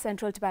of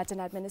Central Tibetan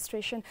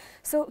administration.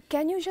 So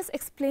can you just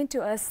explain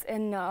to us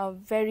in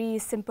very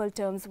simple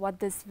terms what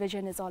this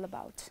vision is all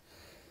about?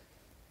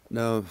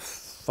 Now,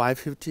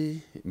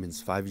 550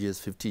 means 5 years,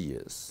 50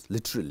 years,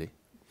 literally,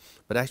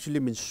 but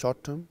actually means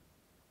short term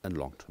and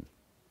long term,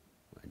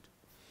 right?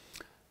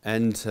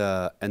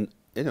 And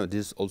you know,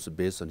 this is also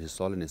based on His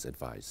Holiness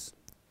advice.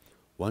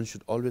 One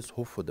should always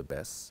hope for the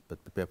best,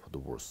 but prepare for the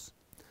worst.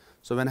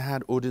 So when I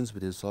had audience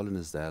with His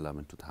Holiness Dalai Lama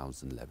in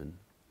 2011,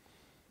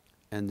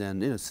 and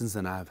then, you know, since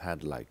then I've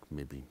had like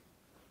maybe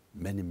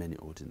many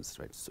audiences,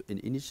 right? So in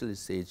initial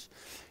stage,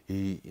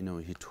 he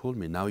told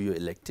me, now you're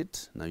elected,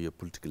 now you're a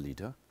political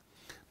leader,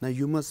 now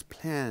you must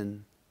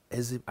plan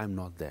as if I'm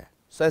not there.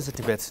 So as a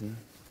Tibetan,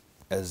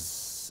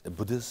 as a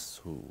Buddhist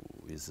who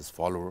is his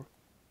follower,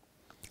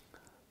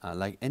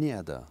 like any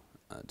other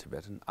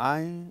Tibetan,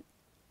 I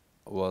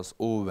was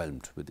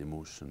overwhelmed with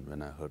emotion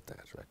when I heard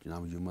that, right?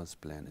 Now you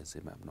must plan as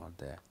if I'm not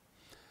there.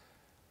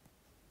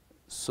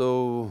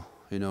 So,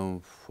 you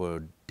know,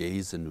 for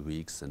days and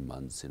weeks and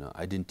months, you know,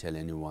 I didn't tell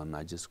anyone,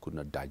 I just could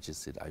not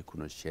digest it, I could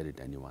not share it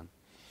with anyone.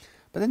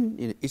 But then,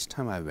 you know, each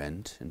time I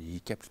went, and he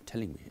kept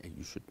telling me, hey,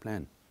 you should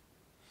plan.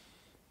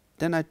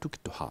 Then I took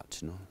it to heart,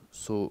 you know.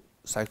 So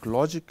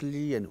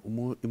psychologically and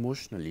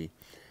emotionally,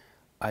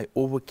 I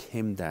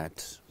overcame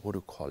that, what do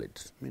you call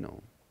it, you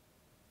know,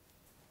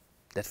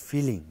 that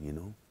feeling, you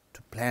know,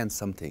 to plan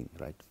something,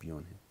 right,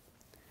 beyond him.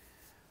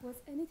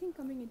 Was anything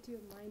coming into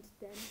your mind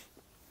then?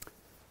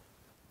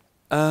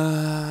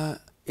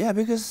 Yeah,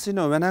 because, you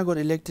know, when I got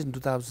elected in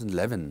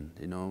 2011,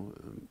 you know,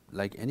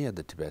 like any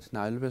other Tibetan,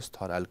 I always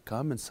thought I'll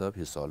come and serve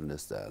His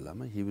Holiness Dalai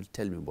Lama. He will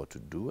tell me what to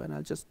do and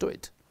I'll just do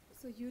it.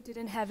 So you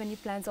didn't have any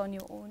plans on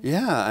your own?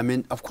 Yeah, I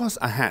mean, of course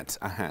I had.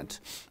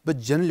 But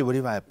generally,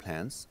 whatever I have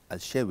plans, I'll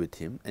share with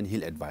him and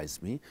he'll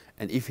advise me.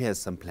 And if he has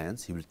some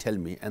plans, he will tell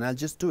me and I'll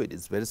just do it.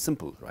 It's very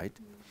simple, right?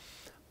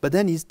 But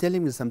then he's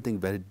telling me something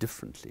very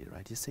differently,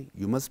 right? He's saying,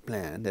 you must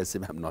plan as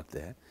if I'm not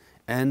there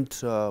and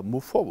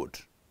move forward,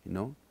 you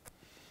know.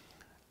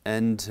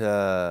 And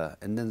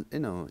then, you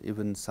know,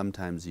 even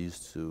sometimes he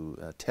used to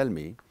tell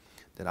me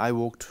that I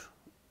worked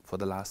for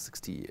the last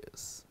 60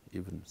 years,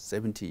 even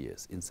 70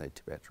 years inside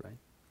Tibet, right?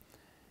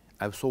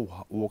 I've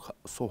worked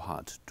so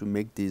hard to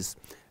make this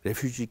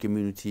refugee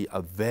community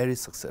a very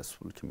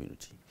successful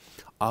community.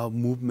 Our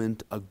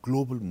movement, a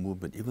global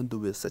movement, even though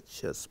we're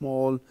such a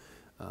small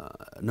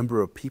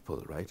number of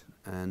people, right?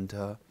 And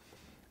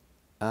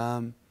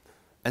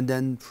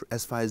then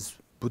as far as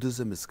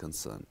Buddhism is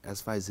concerned,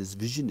 as far as his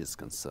vision is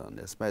concerned,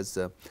 as far as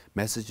the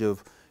message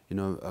of, you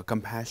know,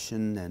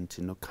 compassion and,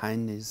 you know,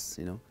 kindness,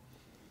 you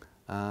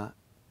know,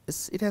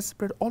 it has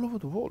spread all over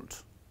the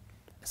world.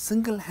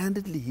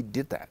 Single-handedly he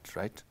did that,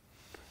 right?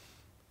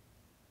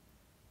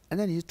 And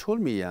then he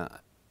told me, now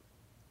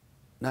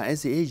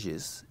as he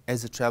ages,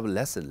 as he travels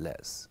less and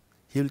less,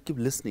 he will keep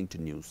listening to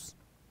news.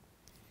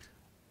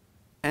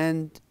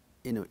 And,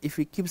 you know, if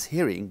he keeps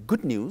hearing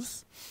good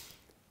news,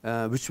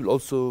 which will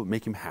also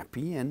make him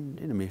happy and,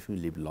 you know, make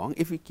him live long.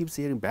 If he keeps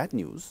hearing bad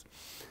news,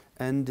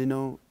 and, you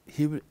know,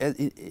 he will,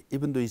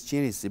 even though he's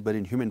Chinese, but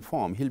in human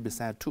form, he'll be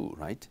sad too,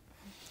 right?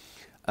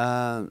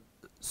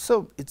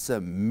 So it's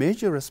a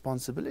major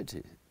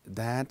responsibility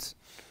that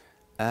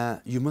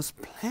you must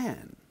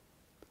plan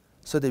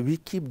so that we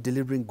keep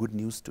delivering good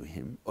news to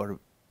him, or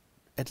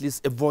at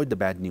least avoid the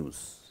bad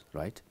news,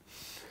 right?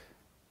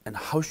 And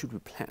how should we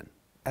plan?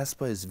 As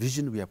per his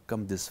vision, we have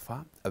come this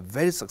far,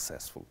 very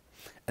successful.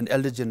 And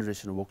elder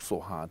generation worked so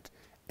hard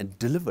and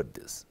delivered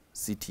this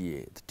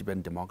CTA, the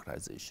Tibetan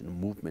democratization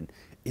movement,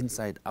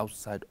 inside,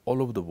 outside,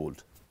 all over the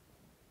world.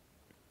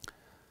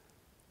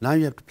 Now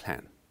you have to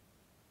plan.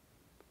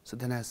 So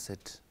then I said,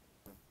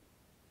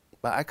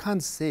 but I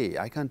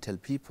can't tell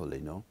people,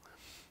 you know,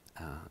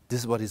 this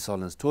is what His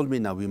Holiness told me,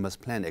 now we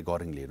must plan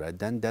accordingly, right?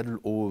 Then that will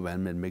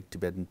overwhelm and make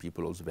Tibetan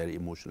people also very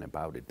emotional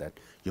about it, that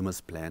you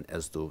must plan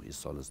as though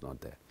His Holiness is not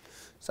there.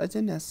 So I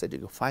said,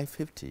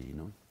 550, you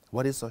know,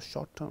 what is a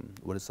short term?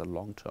 What is a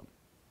long term?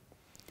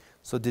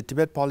 So the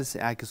Tibet Policy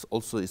Act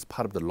is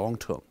part of the long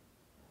term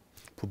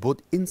for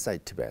both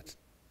inside Tibet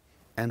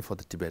and for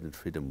the Tibetan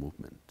freedom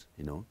movement,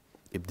 you know.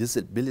 If this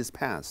bill is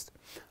passed,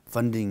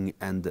 funding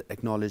and the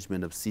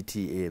acknowledgement of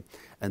CTA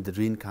and the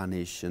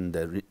reincarnation,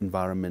 the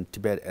environment,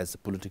 Tibet as a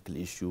political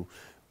issue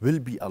will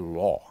be a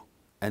law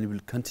and will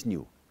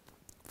continue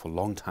for a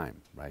long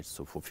time, right?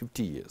 So for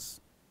 50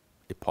 years,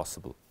 if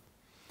possible.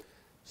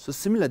 So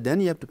similar, then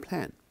you have to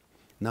plan.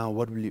 Now,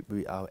 what will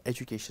be our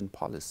education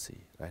policy,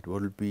 right?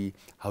 What will be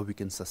how we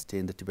can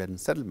sustain the Tibetan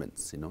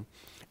settlements, you know?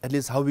 At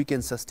least how we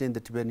can sustain the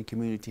Tibetan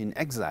community in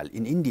exile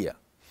in India.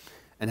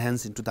 And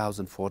hence, in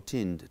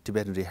 2014, the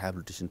Tibetan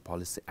Rehabilitation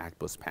Policy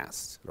Act was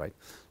passed, right?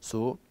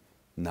 So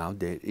now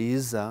there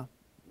is a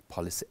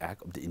policy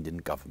act of the Indian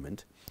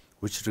government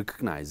which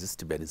recognizes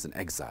Tibetans in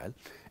exile,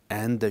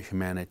 and the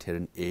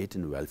humanitarian aid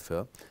and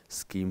welfare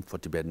scheme for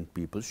Tibetan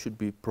people should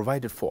be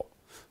provided for.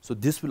 So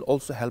this will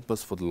also help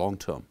us for the long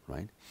term,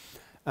 right?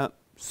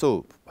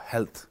 So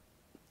health,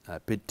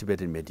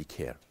 Tibetan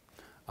Medicare,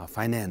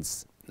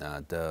 finance,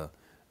 the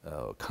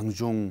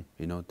Kangjong,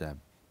 the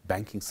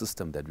banking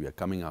system that we are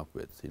coming up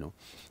with,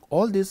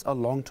 all these are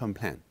long-term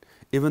plan.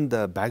 Even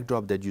the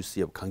backdrop that you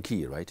see of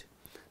Kanki, right?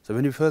 So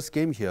when we first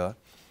came here,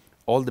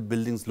 all the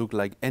buildings look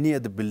like any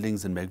other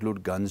buildings in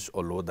Megalodganj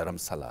or Lower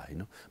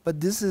Dharamsala, But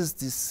this is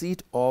the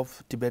seat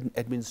of Tibetan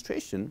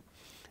administration,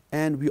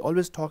 and we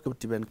always talk about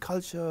Tibetan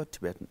culture,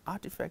 Tibetan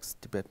artifacts,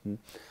 Tibetan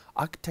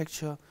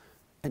architecture,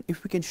 and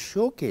if we can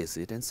showcase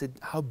it and say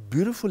how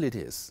beautiful it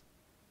is,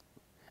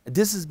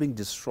 this is being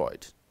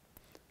destroyed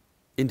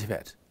in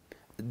Tibet,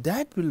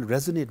 that will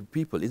resonate with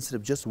people instead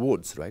of just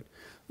words, right?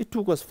 It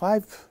took us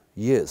 5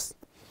 years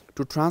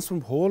to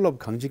transform whole of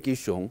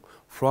Kangjikishong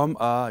from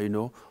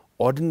a,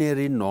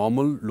 ordinary,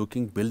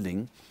 normal-looking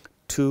building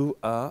to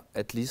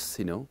at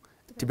least,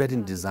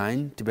 Tibetan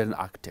design, Tibetan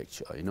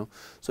architecture,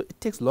 So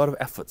it takes a lot of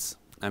efforts.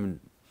 I mean,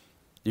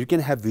 you can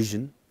have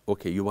vision.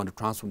 Okay, you want to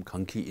transform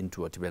Kanki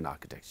into a Tibetan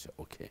architecture.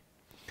 Okay.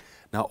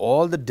 Now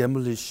all the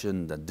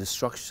demolition, the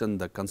destruction,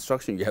 the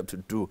construction you have to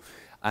do.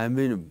 I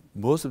mean,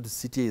 most of the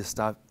CTA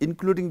staff,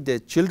 including their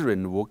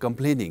children, were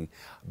complaining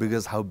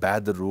because how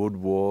bad the road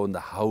was, and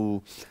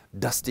how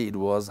dusty it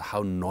was,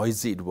 how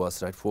noisy it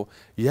was. Right?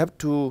 You have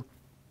to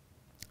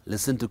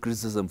listen to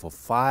criticism for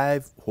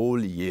 5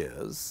 whole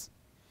years.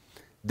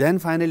 Then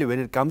finally, when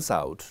it comes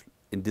out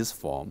in this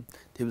form,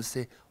 they will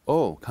say,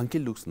 "Oh,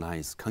 Kanki looks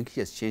nice. Kanki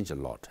has changed a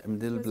lot." I mean,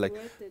 they'll be like,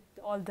 worth it,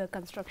 all the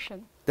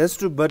construction. That's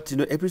true, but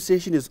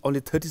appreciation is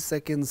only 30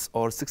 seconds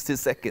or 60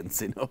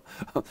 seconds,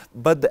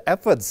 But the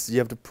efforts you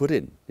have to put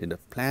in,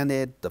 plan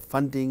it, the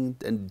funding,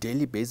 and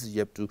daily basis you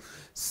have to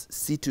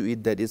see to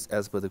it that is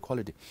as per the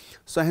quality.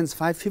 So hence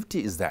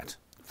 550 is that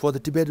for the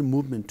Tibetan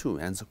movement too.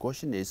 And the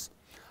question is,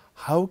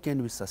 how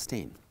can we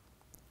sustain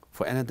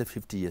for another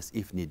 50 years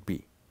if need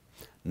be?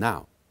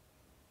 Now,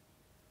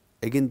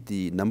 again,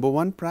 the number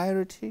one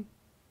priority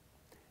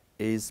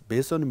is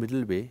based on the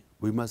middle way,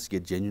 we must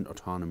get genuine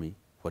autonomy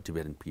for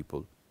Tibetan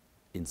people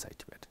inside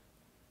Tibet.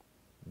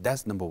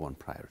 That's number one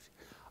priority.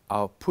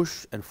 Our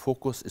push and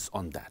focus is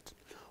on that.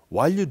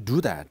 While you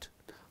do that,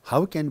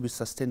 how can we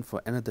sustain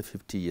for another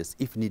 50 years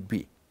if need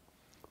be?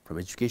 From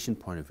education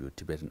point of view,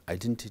 Tibetan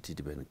identity,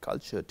 Tibetan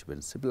culture,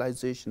 Tibetan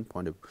civilization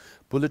point of view,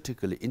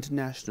 politically,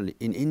 internationally,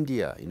 in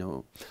India,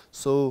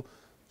 So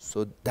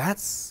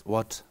that's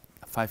what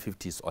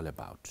 550 is all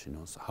about,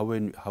 So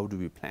how do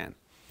we plan?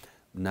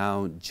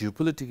 Now,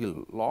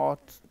 geopolitical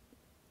lot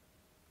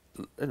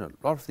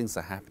of things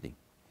are happening.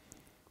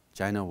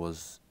 China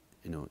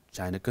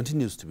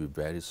continues to be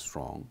very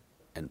strong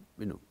and,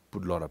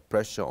 put a lot of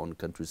pressure on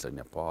countries like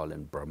Nepal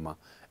and Burma,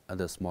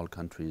 other small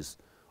countries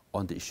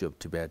on the issue of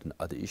Tibet and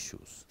other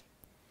issues.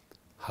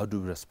 How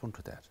do we respond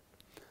to that?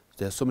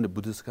 There are so many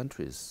Buddhist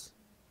countries.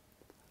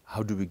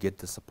 How do we get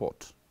the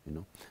support?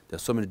 There are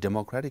so many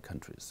democratic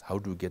countries. How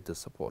do we get the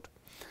support?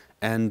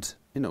 And,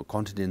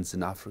 continents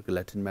in Africa,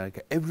 Latin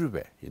America,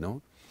 everywhere,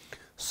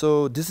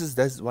 So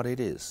that's what it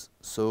is.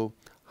 So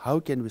how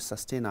can we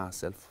sustain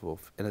ourselves for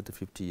another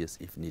 50 years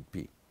if need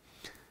be?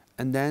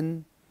 And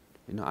then,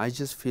 I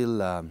just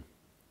feel,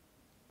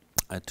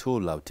 I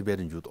told our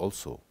Tibetan youth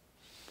also,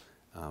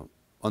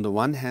 on the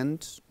one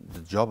hand, the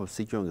job of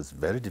Sikyong is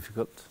very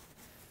difficult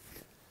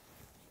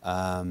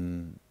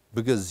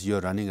because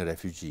you're running a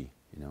refugee,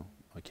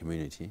 a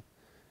community.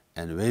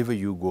 And wherever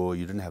you go,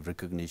 you don't have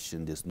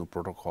recognition, there's no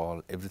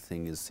protocol,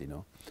 everything is,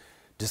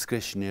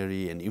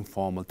 discretionary and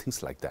informal,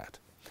 things like that.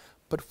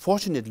 But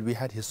fortunately, we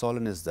had His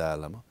Holiness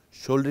Dalai Lama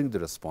shouldering the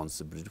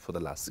responsibility for the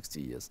last 60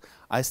 years.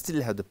 I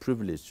still have the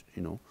privilege,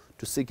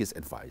 to seek his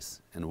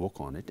advice and work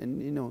on it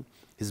and,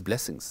 his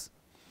blessings.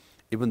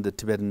 Even the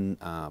Tibetan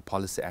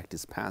Policy Act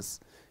is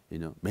passed,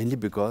 mainly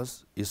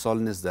because His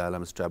Holiness Dalai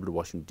Lama has traveled to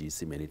Washington,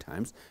 D.C. many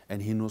times,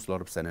 and he knows a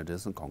lot of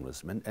senators and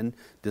congressmen, and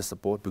their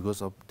support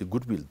because of the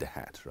goodwill they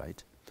had,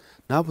 right?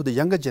 Now, for the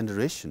younger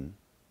generation,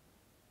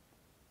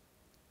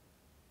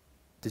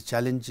 the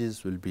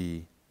challenges will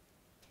be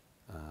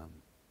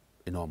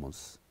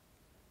enormous,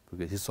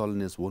 because His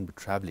Holiness won't be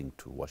traveling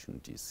to Washington,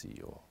 D.C.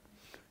 or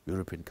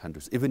European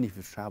countries. Even if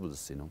he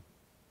travels,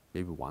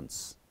 maybe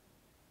once,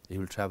 he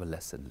will travel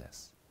less and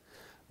less.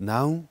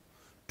 Now,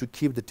 to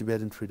keep the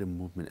Tibetan freedom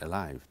movement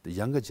alive, the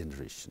younger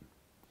generation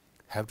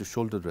have to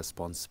shoulder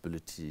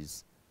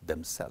responsibilities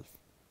themselves.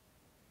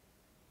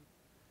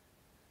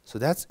 So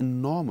that's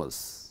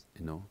enormous,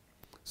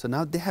 So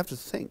now they have to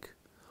think,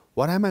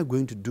 what am I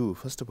going to do,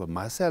 first of all,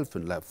 myself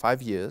in like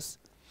 5 years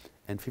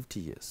and 50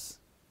 years,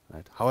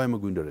 right? How am I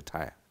going to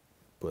retire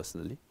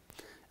personally?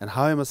 And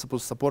how am I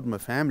supposed to support my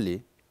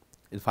family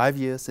in 5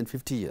 years and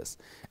 50 years?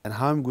 And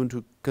how I'm going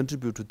to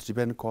contribute to the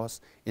Tibetan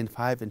cause in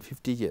 5 and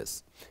 50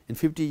 years? In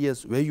 50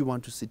 years, where you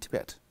want to see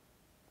Tibet?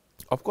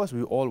 Of course,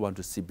 we all want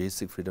to see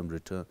basic freedom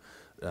return,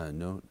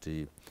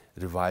 the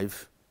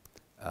revive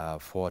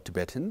for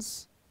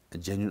Tibetans, a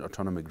genuine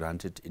autonomy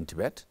granted in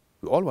Tibet.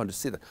 We all want to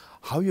see that.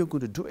 How are you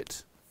going to do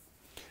it?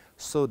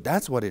 So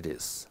that's what it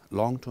is,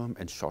 long term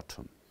and short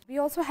term. We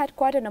also had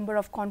quite a number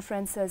of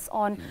conferences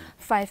on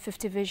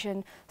 550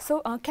 Vision.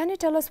 So can you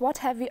tell us what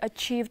have we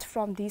achieved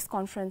from these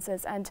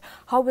conferences and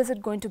how is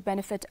it going to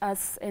benefit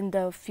us in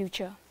the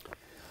future?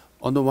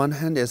 On the one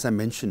hand, as I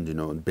mentioned,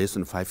 based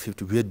on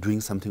 550, we are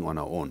doing something on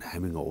our own,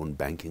 having our own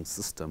banking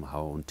system,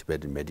 our own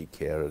Tibetan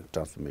Medicare,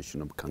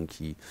 transformation of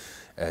Kanki,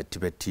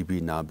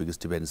 Tibettv now, because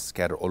Tibetans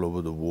scattered all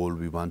over the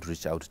world. We want to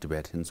reach out to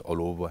Tibetans all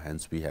over,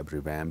 hence we have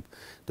revamped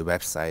the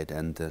website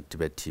and the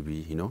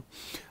Tibettv,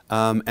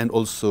 and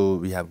also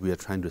we are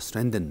trying to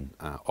strengthen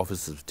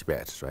offices of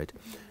Tibet, right,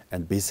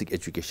 and basic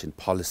education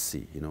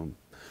policy,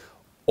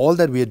 all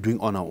that we are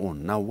doing on our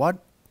own. Now, what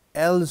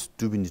else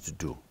do we need to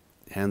do?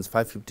 Hence,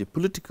 550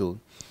 Political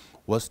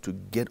was to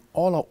get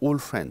all our old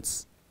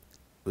friends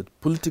with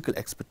political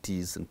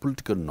expertise and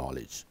political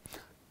knowledge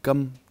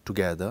come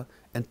together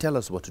and tell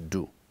us what to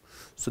do.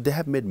 So they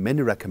have made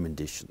many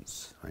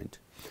recommendations, right?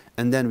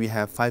 And then we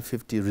have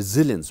 550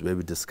 Resilience, where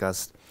we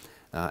discussed,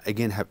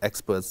 again, have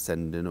experts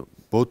and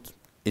both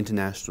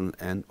international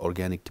and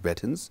organic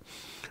Tibetans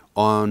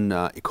on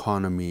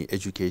economy,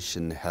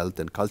 education, health,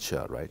 and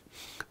culture, right?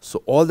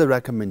 So all the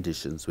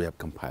recommendations we have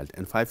compiled,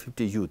 and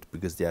 550 Youth,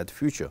 because they are the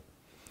future.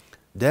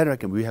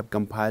 We have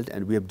compiled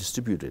and we have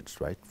distributed,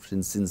 right,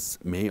 since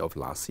May of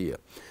last year.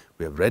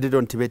 We have read it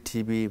on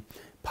Tibettv,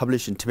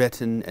 published in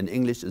Tibetan and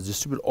English, is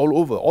distributed all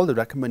over, all the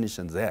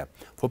recommendations there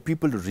for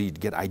people to read,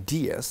 get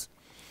ideas,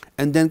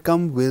 and then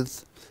come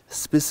with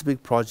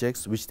specific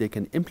projects which they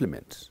can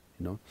implement,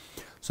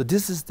 So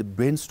this is the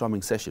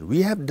brainstorming session.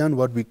 We have done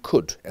what we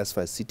could as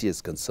far as CTA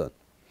is concerned.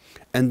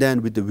 And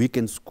then with the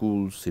weekend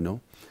schools,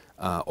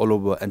 all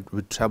over, and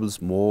with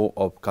travels more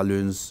of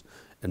Kaluns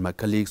and my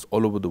colleagues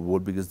all over the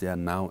world, because there are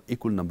now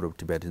equal number of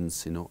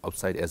Tibetans,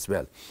 outside as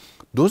well.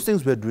 Those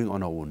things we're doing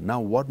on our own.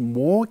 Now, what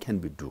more can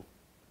we do?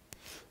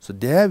 So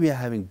there we are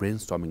having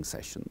brainstorming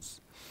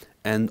sessions,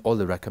 and all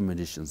the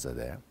recommendations are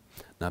there.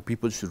 Now,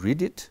 people should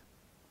read it,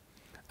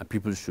 and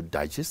people should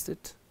digest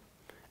it,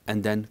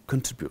 and then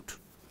contribute.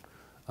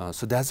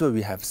 So that's why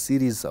we have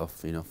series of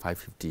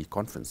 550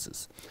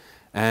 conferences,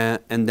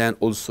 and then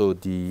also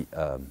the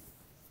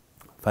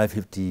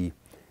 550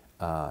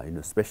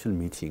 special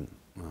meeting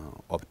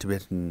of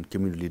Tibetan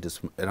community leaders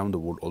from around the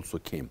world also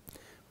came.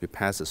 We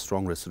passed a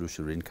strong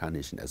resolution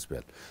reincarnation as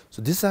well.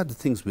 So these are the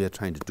things we are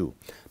trying to do.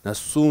 Now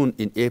soon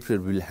in April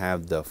we will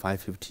have the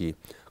 550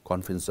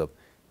 conference of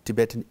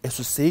Tibetan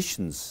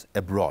associations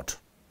abroad,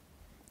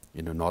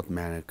 North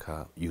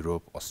America,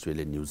 Europe,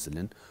 Australia, New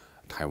Zealand,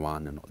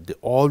 Taiwan, and they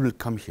all will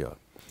come here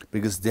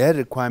because their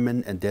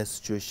requirement and their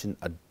situation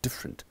are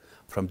different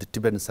from the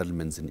Tibetan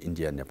settlements in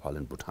India, Nepal,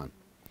 and Bhutan.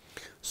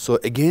 So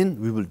again,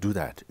 we will do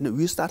that.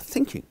 We start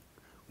thinking,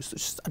 we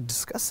start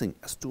discussing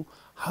as to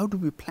how do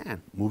we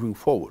plan moving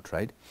forward,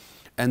 right?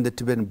 And the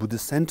Tibetan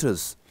Buddhist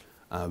centers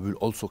will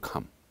also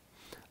come.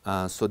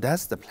 So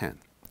that's the plan.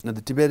 Now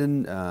the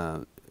Tibetan,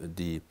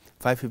 the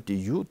 550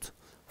 Youth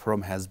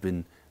Forum has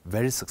been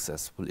very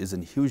successful, is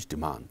in huge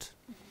demand.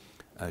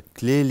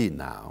 Clearly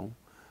now,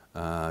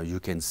 you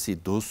can see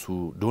those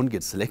who don't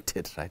get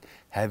selected, right,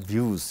 have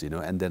views,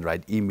 and then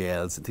write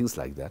emails and things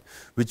like that,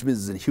 which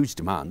means it's in huge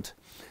demand.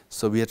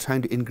 So we are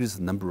trying to increase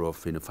the number of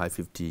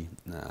 550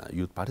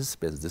 youth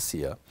participants this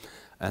year,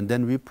 and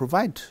then we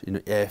provide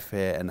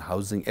airfare and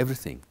housing,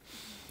 everything.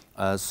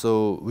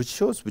 So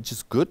which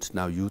is good.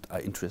 Now youth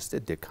are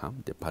interested, they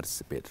come, they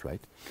participate,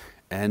 right?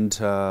 And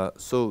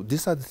so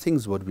these are the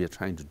things what we are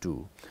trying to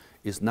do.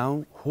 Is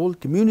now whole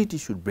community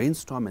should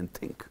brainstorm and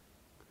think.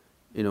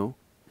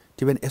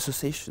 Tibetan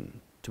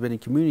association, Tibetan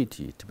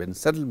community, Tibetan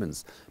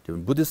settlements,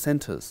 Tibetan Buddhist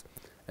centers,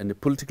 and the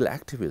political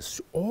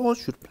activists all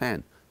should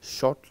plan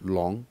short,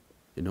 long,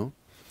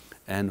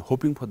 and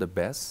hoping for the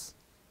best,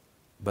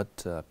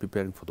 but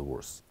preparing for the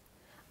worst.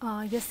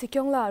 Yes,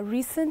 Sikyong,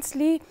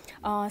 recently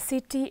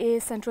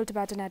CTA, Central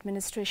Tibetan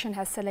Administration,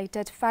 has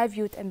selected 5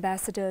 youth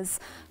ambassadors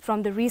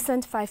from the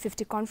recent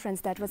 550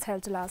 conference that was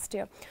held last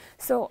year.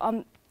 So,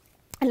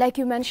 like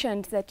you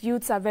mentioned, that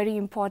youths are very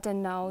important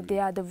now. They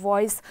are the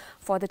voice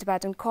for the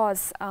Tibetan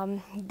cause.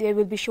 They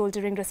will be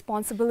shouldering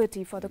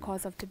responsibility for the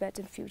cause of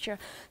Tibetan future.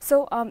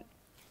 So,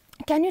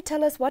 can you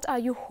tell us what are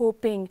you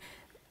hoping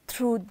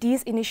through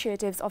these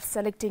initiatives of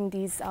selecting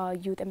these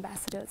youth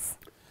ambassadors?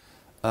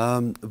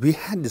 We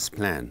had this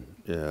plan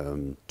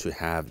to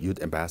have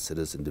youth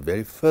ambassadors in the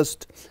very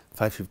first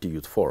 550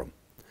 Youth Forum.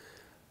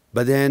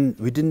 But then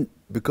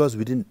because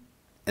we didn't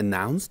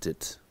announce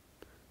it,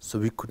 so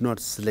we could not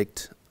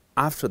select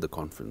after the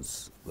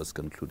conference was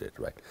concluded,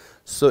 right?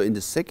 So in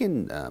the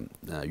second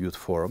Youth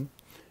Forum,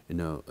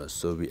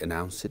 so we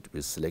announced it,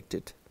 we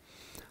selected.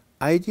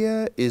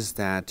 Idea is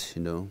that,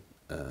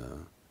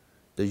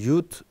 the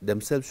youth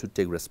themselves should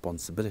take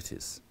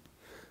responsibilities.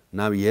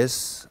 Now,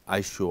 yes,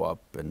 I show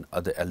up and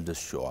other elders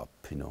show up,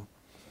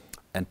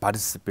 and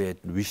participate,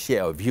 and we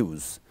share our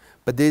views,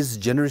 but there's a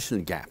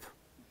generational gap,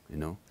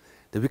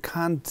 that we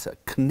can't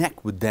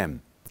connect with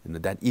them,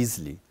 that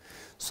easily.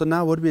 So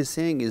now what we're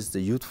saying is the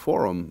Youth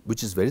Forum,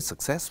 which is very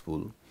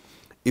successful,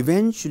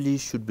 eventually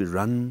should be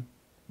run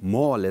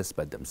more or less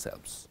by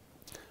themselves,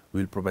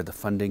 We'll provide the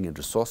funding and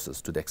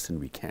resources to the extent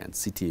we can.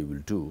 CTA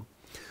will do.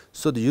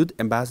 So the youth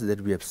ambassadors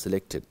that we have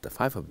selected, the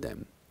 5 of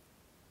them,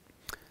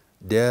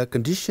 their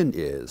condition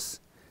is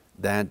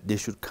that they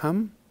should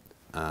come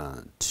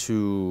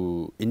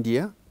to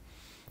India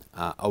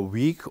a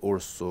week or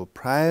so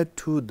prior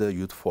to the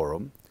youth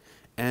forum,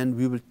 and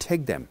we will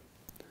take them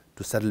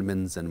to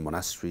settlements and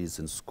monasteries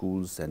and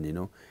schools and, you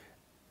know,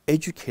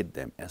 educate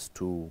them as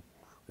to,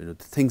 you know,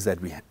 the things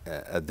that we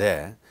are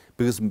there,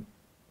 because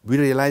we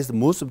realize that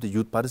most of the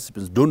youth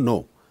participants don't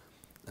know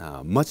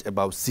much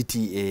about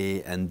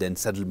CTA and then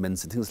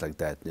settlements and things like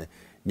that,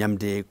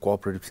 Nyamde,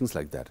 cooperative, things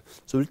like that.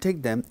 So we'll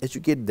take them,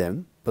 educate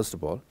them, first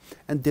of all,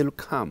 and they'll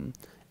come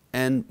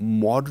and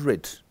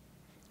moderate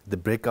the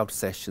breakout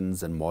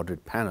sessions and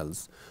moderate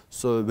panels.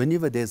 So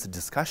whenever there's a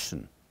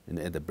discussion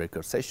at the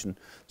breakout session,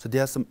 so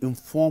there are some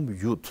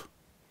informed youth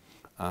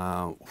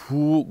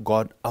who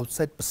got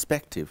outside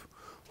perspective,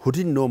 who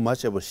didn't know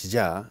much about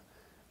Shija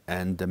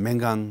and the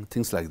Mengang,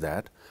 things like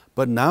that,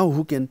 but now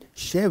who can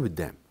share with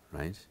them,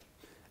 right?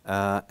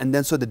 And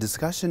then so the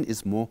discussion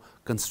is more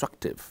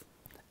constructive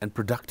and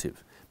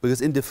productive,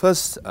 because in the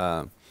first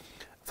 5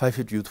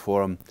 Youth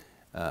Forum,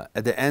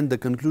 at the end the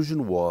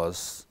conclusion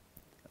was,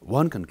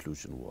 one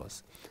conclusion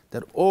was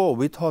that, oh,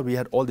 we thought we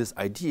had all these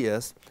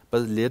ideas,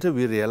 but later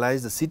we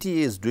realized the CTA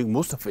is doing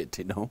most of it,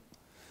 you know,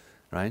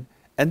 right?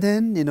 And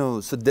then, you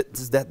know, so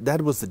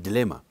that was the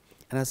dilemma.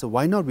 And I said,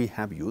 why not we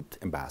have youth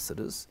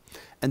ambassadors?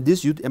 And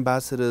these youth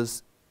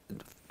ambassadors,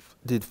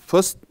 in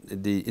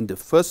the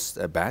first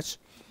batch,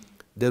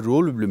 their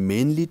role will be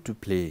mainly to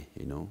play,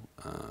 you know,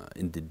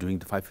 during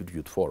the 5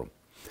 Youth Forum.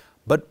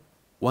 But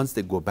once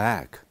they go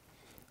back,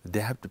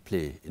 they have to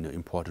play, you know,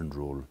 important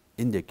role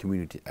in their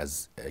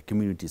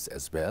communities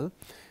as well,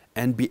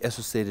 and be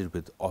associated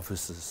with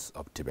offices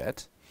of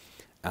Tibet,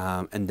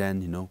 and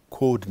then, you know,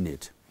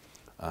 coordinate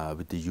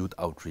with the youth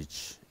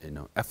outreach, you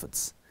know,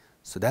 efforts.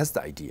 So that's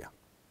the idea.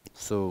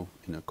 So,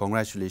 you know,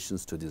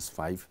 congratulations to these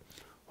 5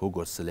 who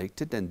got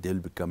selected, and they'll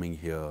be coming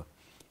here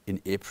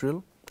in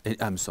April.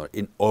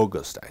 In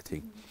August, I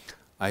think.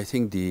 I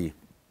think the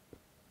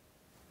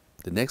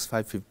next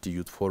 550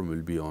 Youth Forum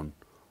will be on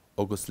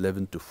August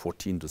 11th to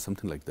 14th or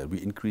something like that.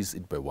 We increase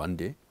it by 1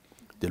 day.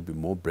 There'll be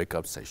more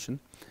breakout session,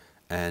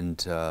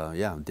 and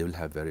yeah, they will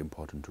have very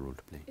important role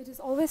to play. It is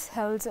always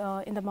held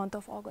in the month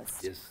of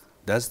August. Yes,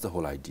 that's the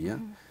whole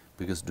idea,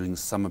 because during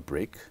summer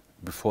break,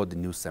 before the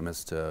new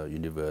semester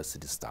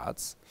university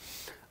starts,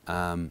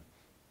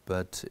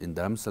 but in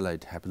Dharamsala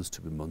it happens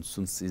to be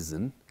monsoon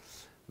season.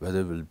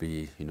 Weather will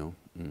be, you know,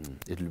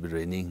 it will be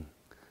raining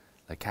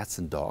like cats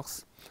and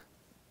dogs.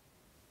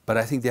 But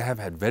I think they have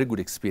had very good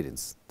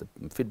experience. The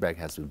feedback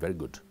has been very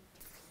good.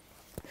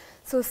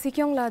 So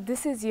Sikyong,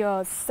 this is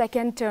your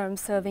 2nd term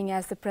serving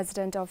as the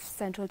President of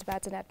Central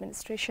Tibetan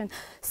Administration.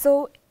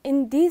 So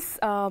in these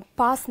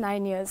past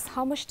 9 years,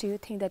 how much do you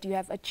think that you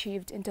have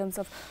achieved in terms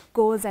of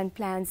goals and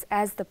plans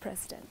as the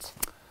President?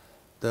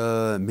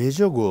 The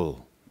major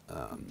goal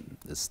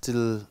is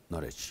still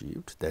not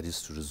achieved. That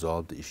is to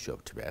resolve the issue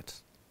of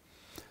Tibet.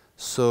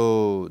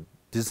 So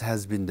this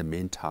has been the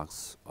main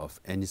task of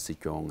any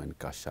Sikyong and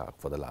Kashak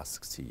for the last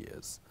 60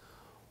 years.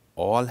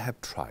 All have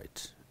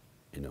tried,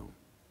 you know,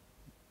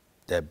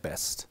 their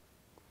best,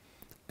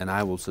 and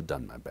I've also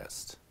done my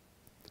best.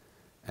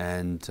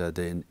 And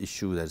the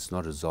issue that is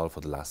not resolved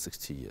for the last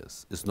 60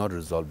 years is not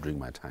resolved during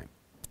my time,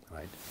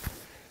 right?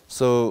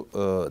 So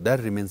that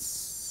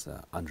remains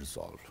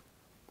unresolved.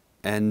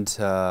 And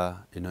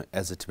you know,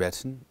 as a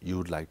Tibetan, you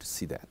would like to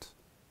see that.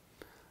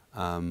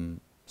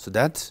 So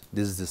that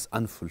this is this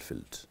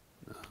unfulfilled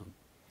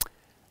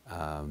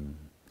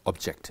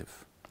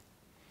objective.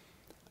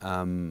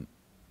 And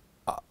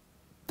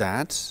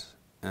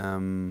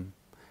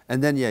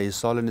then, yeah,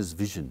 His Holiness'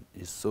 vision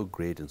is so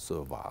great and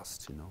so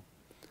vast, you know,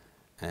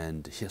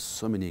 and he has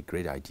so many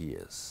great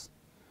ideas.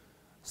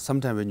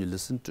 Sometimes when you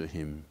listen to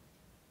him,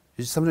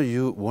 sometimes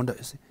you wonder,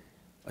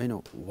 you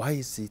know, why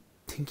is he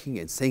thinking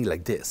and saying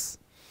like this?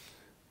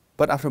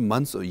 But after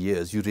months or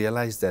years, you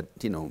realize that,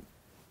 you know,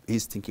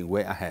 he's thinking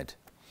way ahead.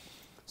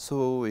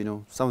 So, you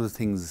know, some of the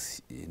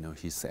things, you know,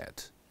 he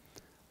said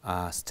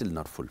are still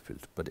not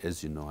fulfilled. But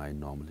as you know, I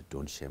normally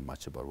don't share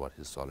much about what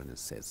His Holiness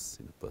says,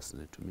 you know,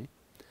 personally to me.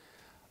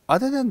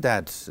 Other than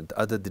that,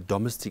 the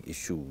domestic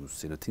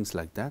issues, you know, things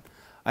like that,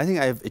 I think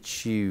I have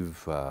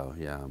achieved,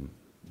 yeah,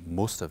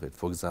 most of it.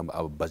 For example,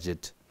 our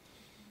budget,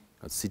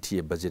 our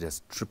CTA budget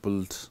has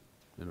tripled,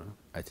 you know,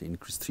 I think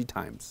increased 3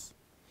 times.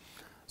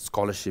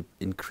 Scholarship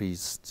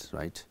increased,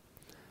 right?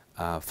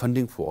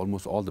 Funding for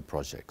almost all the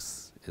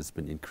projects has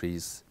been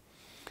increased.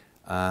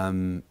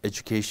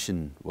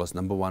 Education was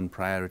 #1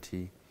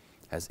 priority,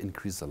 has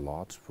increased a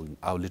lot.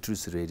 Our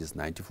literacy rate is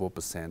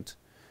 94%,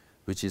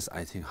 which is,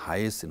 I think,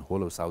 highest in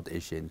whole of South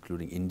Asia,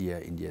 including India.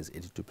 India is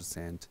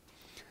 82%.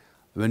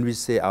 When we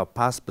say our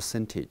pass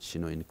percentage,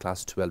 you know, in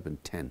class 12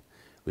 and 10,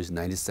 which is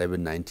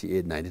 97,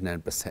 98,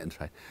 99%,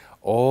 right?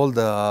 All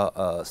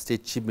the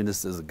state chief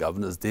ministers,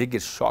 governors, they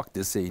get shocked.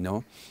 They say, you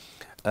know,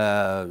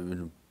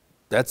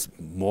 that's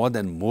more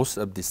than most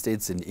of the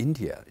states in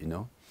India, you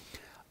know.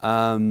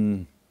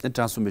 And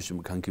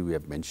transformation country we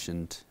have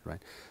mentioned,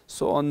 right?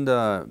 So on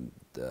the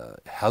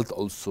health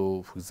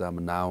also, for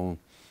example, now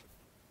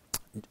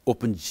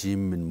open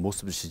gym in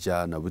most of the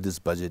Shija. Now with this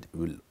budget,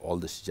 all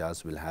the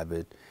Shijas will have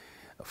it.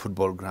 A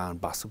football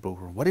ground, basketball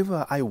ground,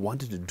 whatever I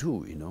wanted to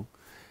do,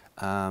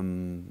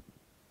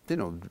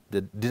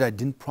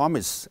 didn't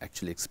promise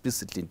actually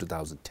explicitly in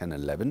 2010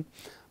 and 11,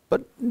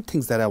 but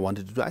things that I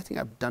wanted to do, I think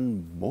I've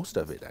done most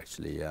of it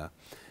actually. Yeah.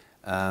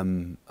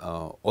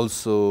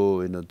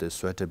 Also, the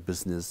sweater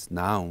business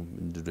now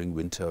during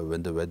winter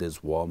when the weather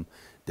is warm,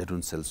 they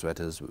don't sell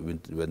sweaters.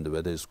 When the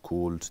weather is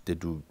cold, they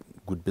do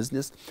good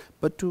business.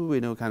 But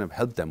to kind of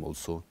help them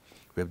also,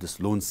 we have this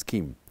loan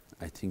scheme.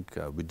 I think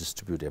we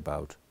distribute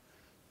about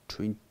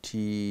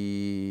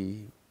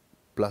 20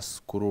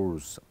 plus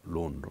crores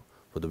loan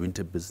for the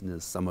winter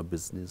business, summer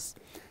business,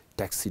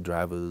 taxi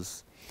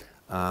drivers,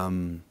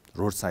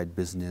 roadside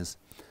business.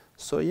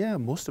 So yeah,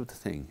 most of the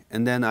thing.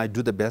 And then I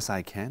do the best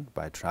I can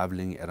by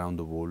traveling around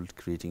the world,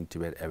 creating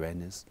Tibet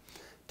awareness,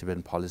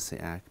 Tibetan Policy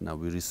Act. Now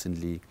we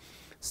recently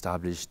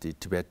established the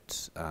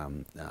Tibet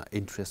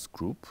interest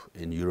group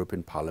in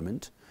European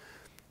Parliament.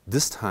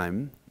 This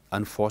time,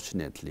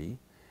 unfortunately,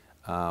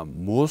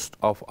 most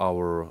of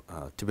our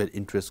Tibet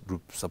interest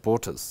group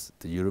supporters,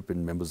 the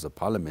European members of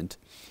Parliament,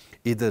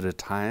 either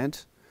retired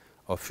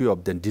or few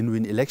of them didn't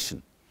win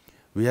election.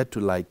 We had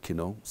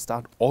to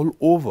start all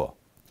over.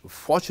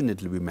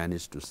 Fortunately, we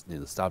managed to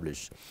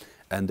establish,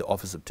 and the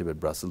Office of Tibet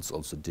Brussels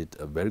also did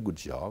a very good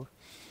job.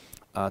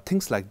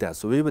 Things like that.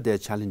 So wherever there are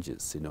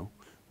challenges,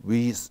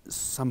 we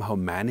somehow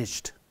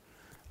managed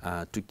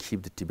to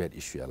keep the Tibet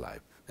issue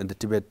alive. And the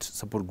Tibet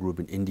support group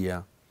in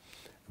India,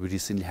 we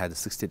recently had the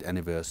 60th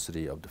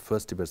anniversary of the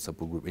first Tibet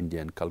support group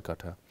India in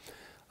Calcutta.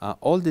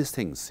 All these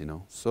things,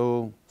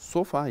 So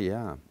far,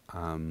 yeah,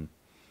 I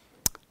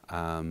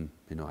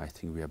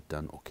think we have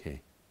done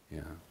okay.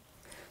 Yeah.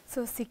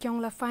 So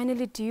Sikyong,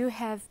 finally, do you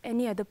have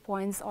any other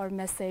points or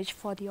message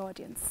for the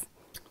audience?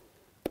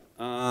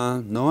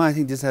 No, I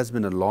think this has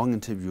been a long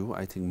interview.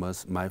 I think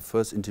my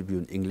first interview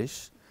in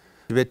English.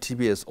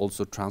 Tibettv has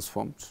also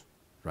transformed,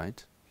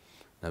 right?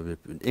 Now we have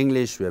in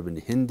English, we have in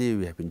Hindi,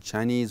 we have in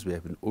Chinese, we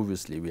have in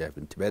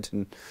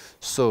Tibetan.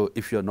 So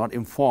if you're not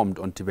informed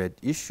on Tibet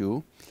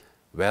issue,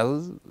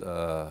 well,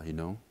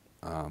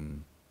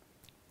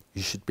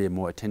 you should pay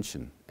more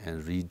attention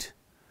and read.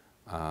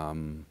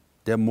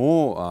 There are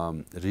more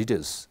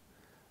readers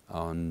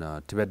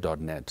on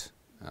Tibet.net,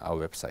 our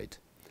website,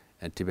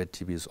 and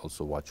Tibettv is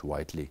also watched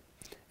widely.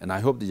 And I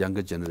hope the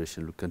younger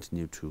generation will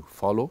continue to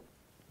follow,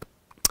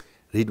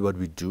 read what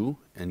we do,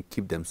 and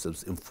keep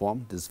themselves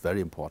informed. This is very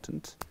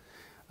important.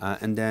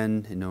 And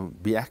then,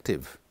 be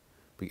active.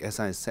 Because as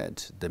I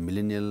said, the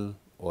millennial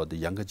or the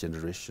younger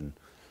generation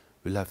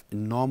will have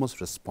enormous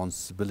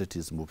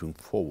responsibilities moving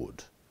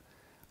forward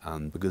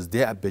because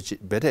they are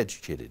better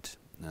educated,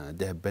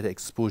 they have better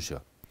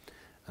exposure,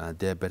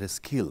 they have better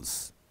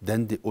skills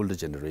than the older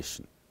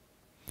generation.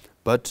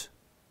 But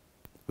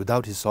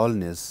without His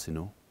Holiness,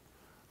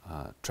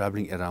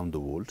 traveling around the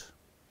world,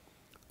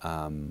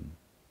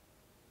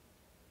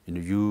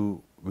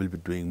 you will be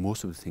doing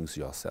most of the things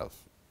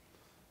yourself.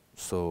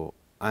 So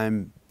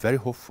I'm very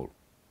hopeful.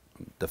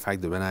 The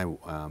fact that when I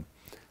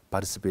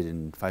participate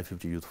in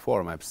 550 Youth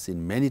Forum, I've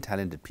seen many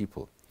talented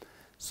people.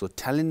 So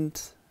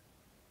talent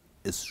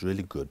is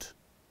really good.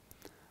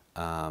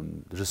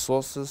 The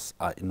resources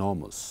are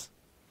enormous.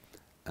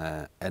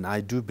 And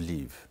I do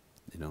believe,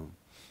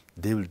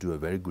 they will do a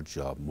very good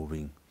job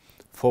moving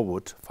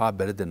forward, far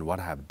better than what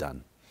I have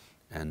done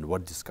and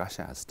what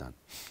Discussion has done.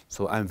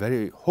 So I'm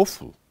very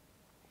hopeful,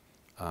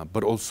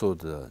 but also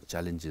the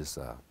challenges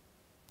are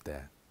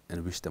there,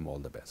 and wish them all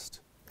the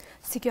best.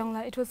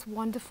 Sikyong, it was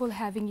wonderful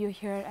having you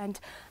here, and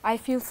I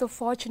feel so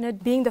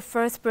fortunate being the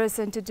first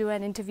person to do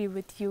an interview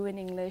with you in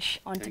English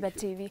on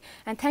Tibettv.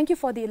 And thank you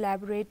for the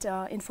elaborate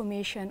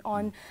information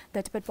on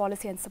the Tibet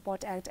Policy and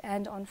Support Act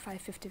and on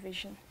 550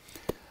 Vision.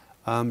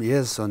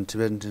 Yes, on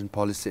Tibetan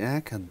Policy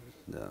Act, and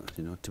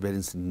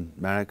Tibetans in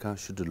America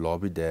should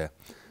lobby their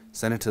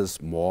senators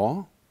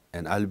more,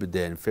 and I'll be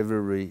there in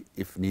February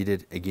if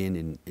needed, again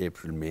in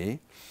April,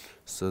 May.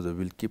 So that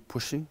we'll keep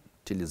pushing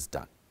till it's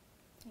done.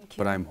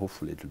 But I'm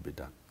hopeful it will be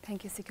done.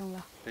 Thank you,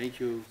 Sikyong. Thank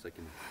you,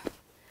 Sikyong.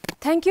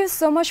 Thank you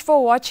so much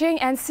for watching,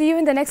 and see you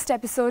in the next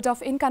episode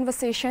of In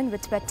Conversation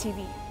with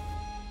Tibettv.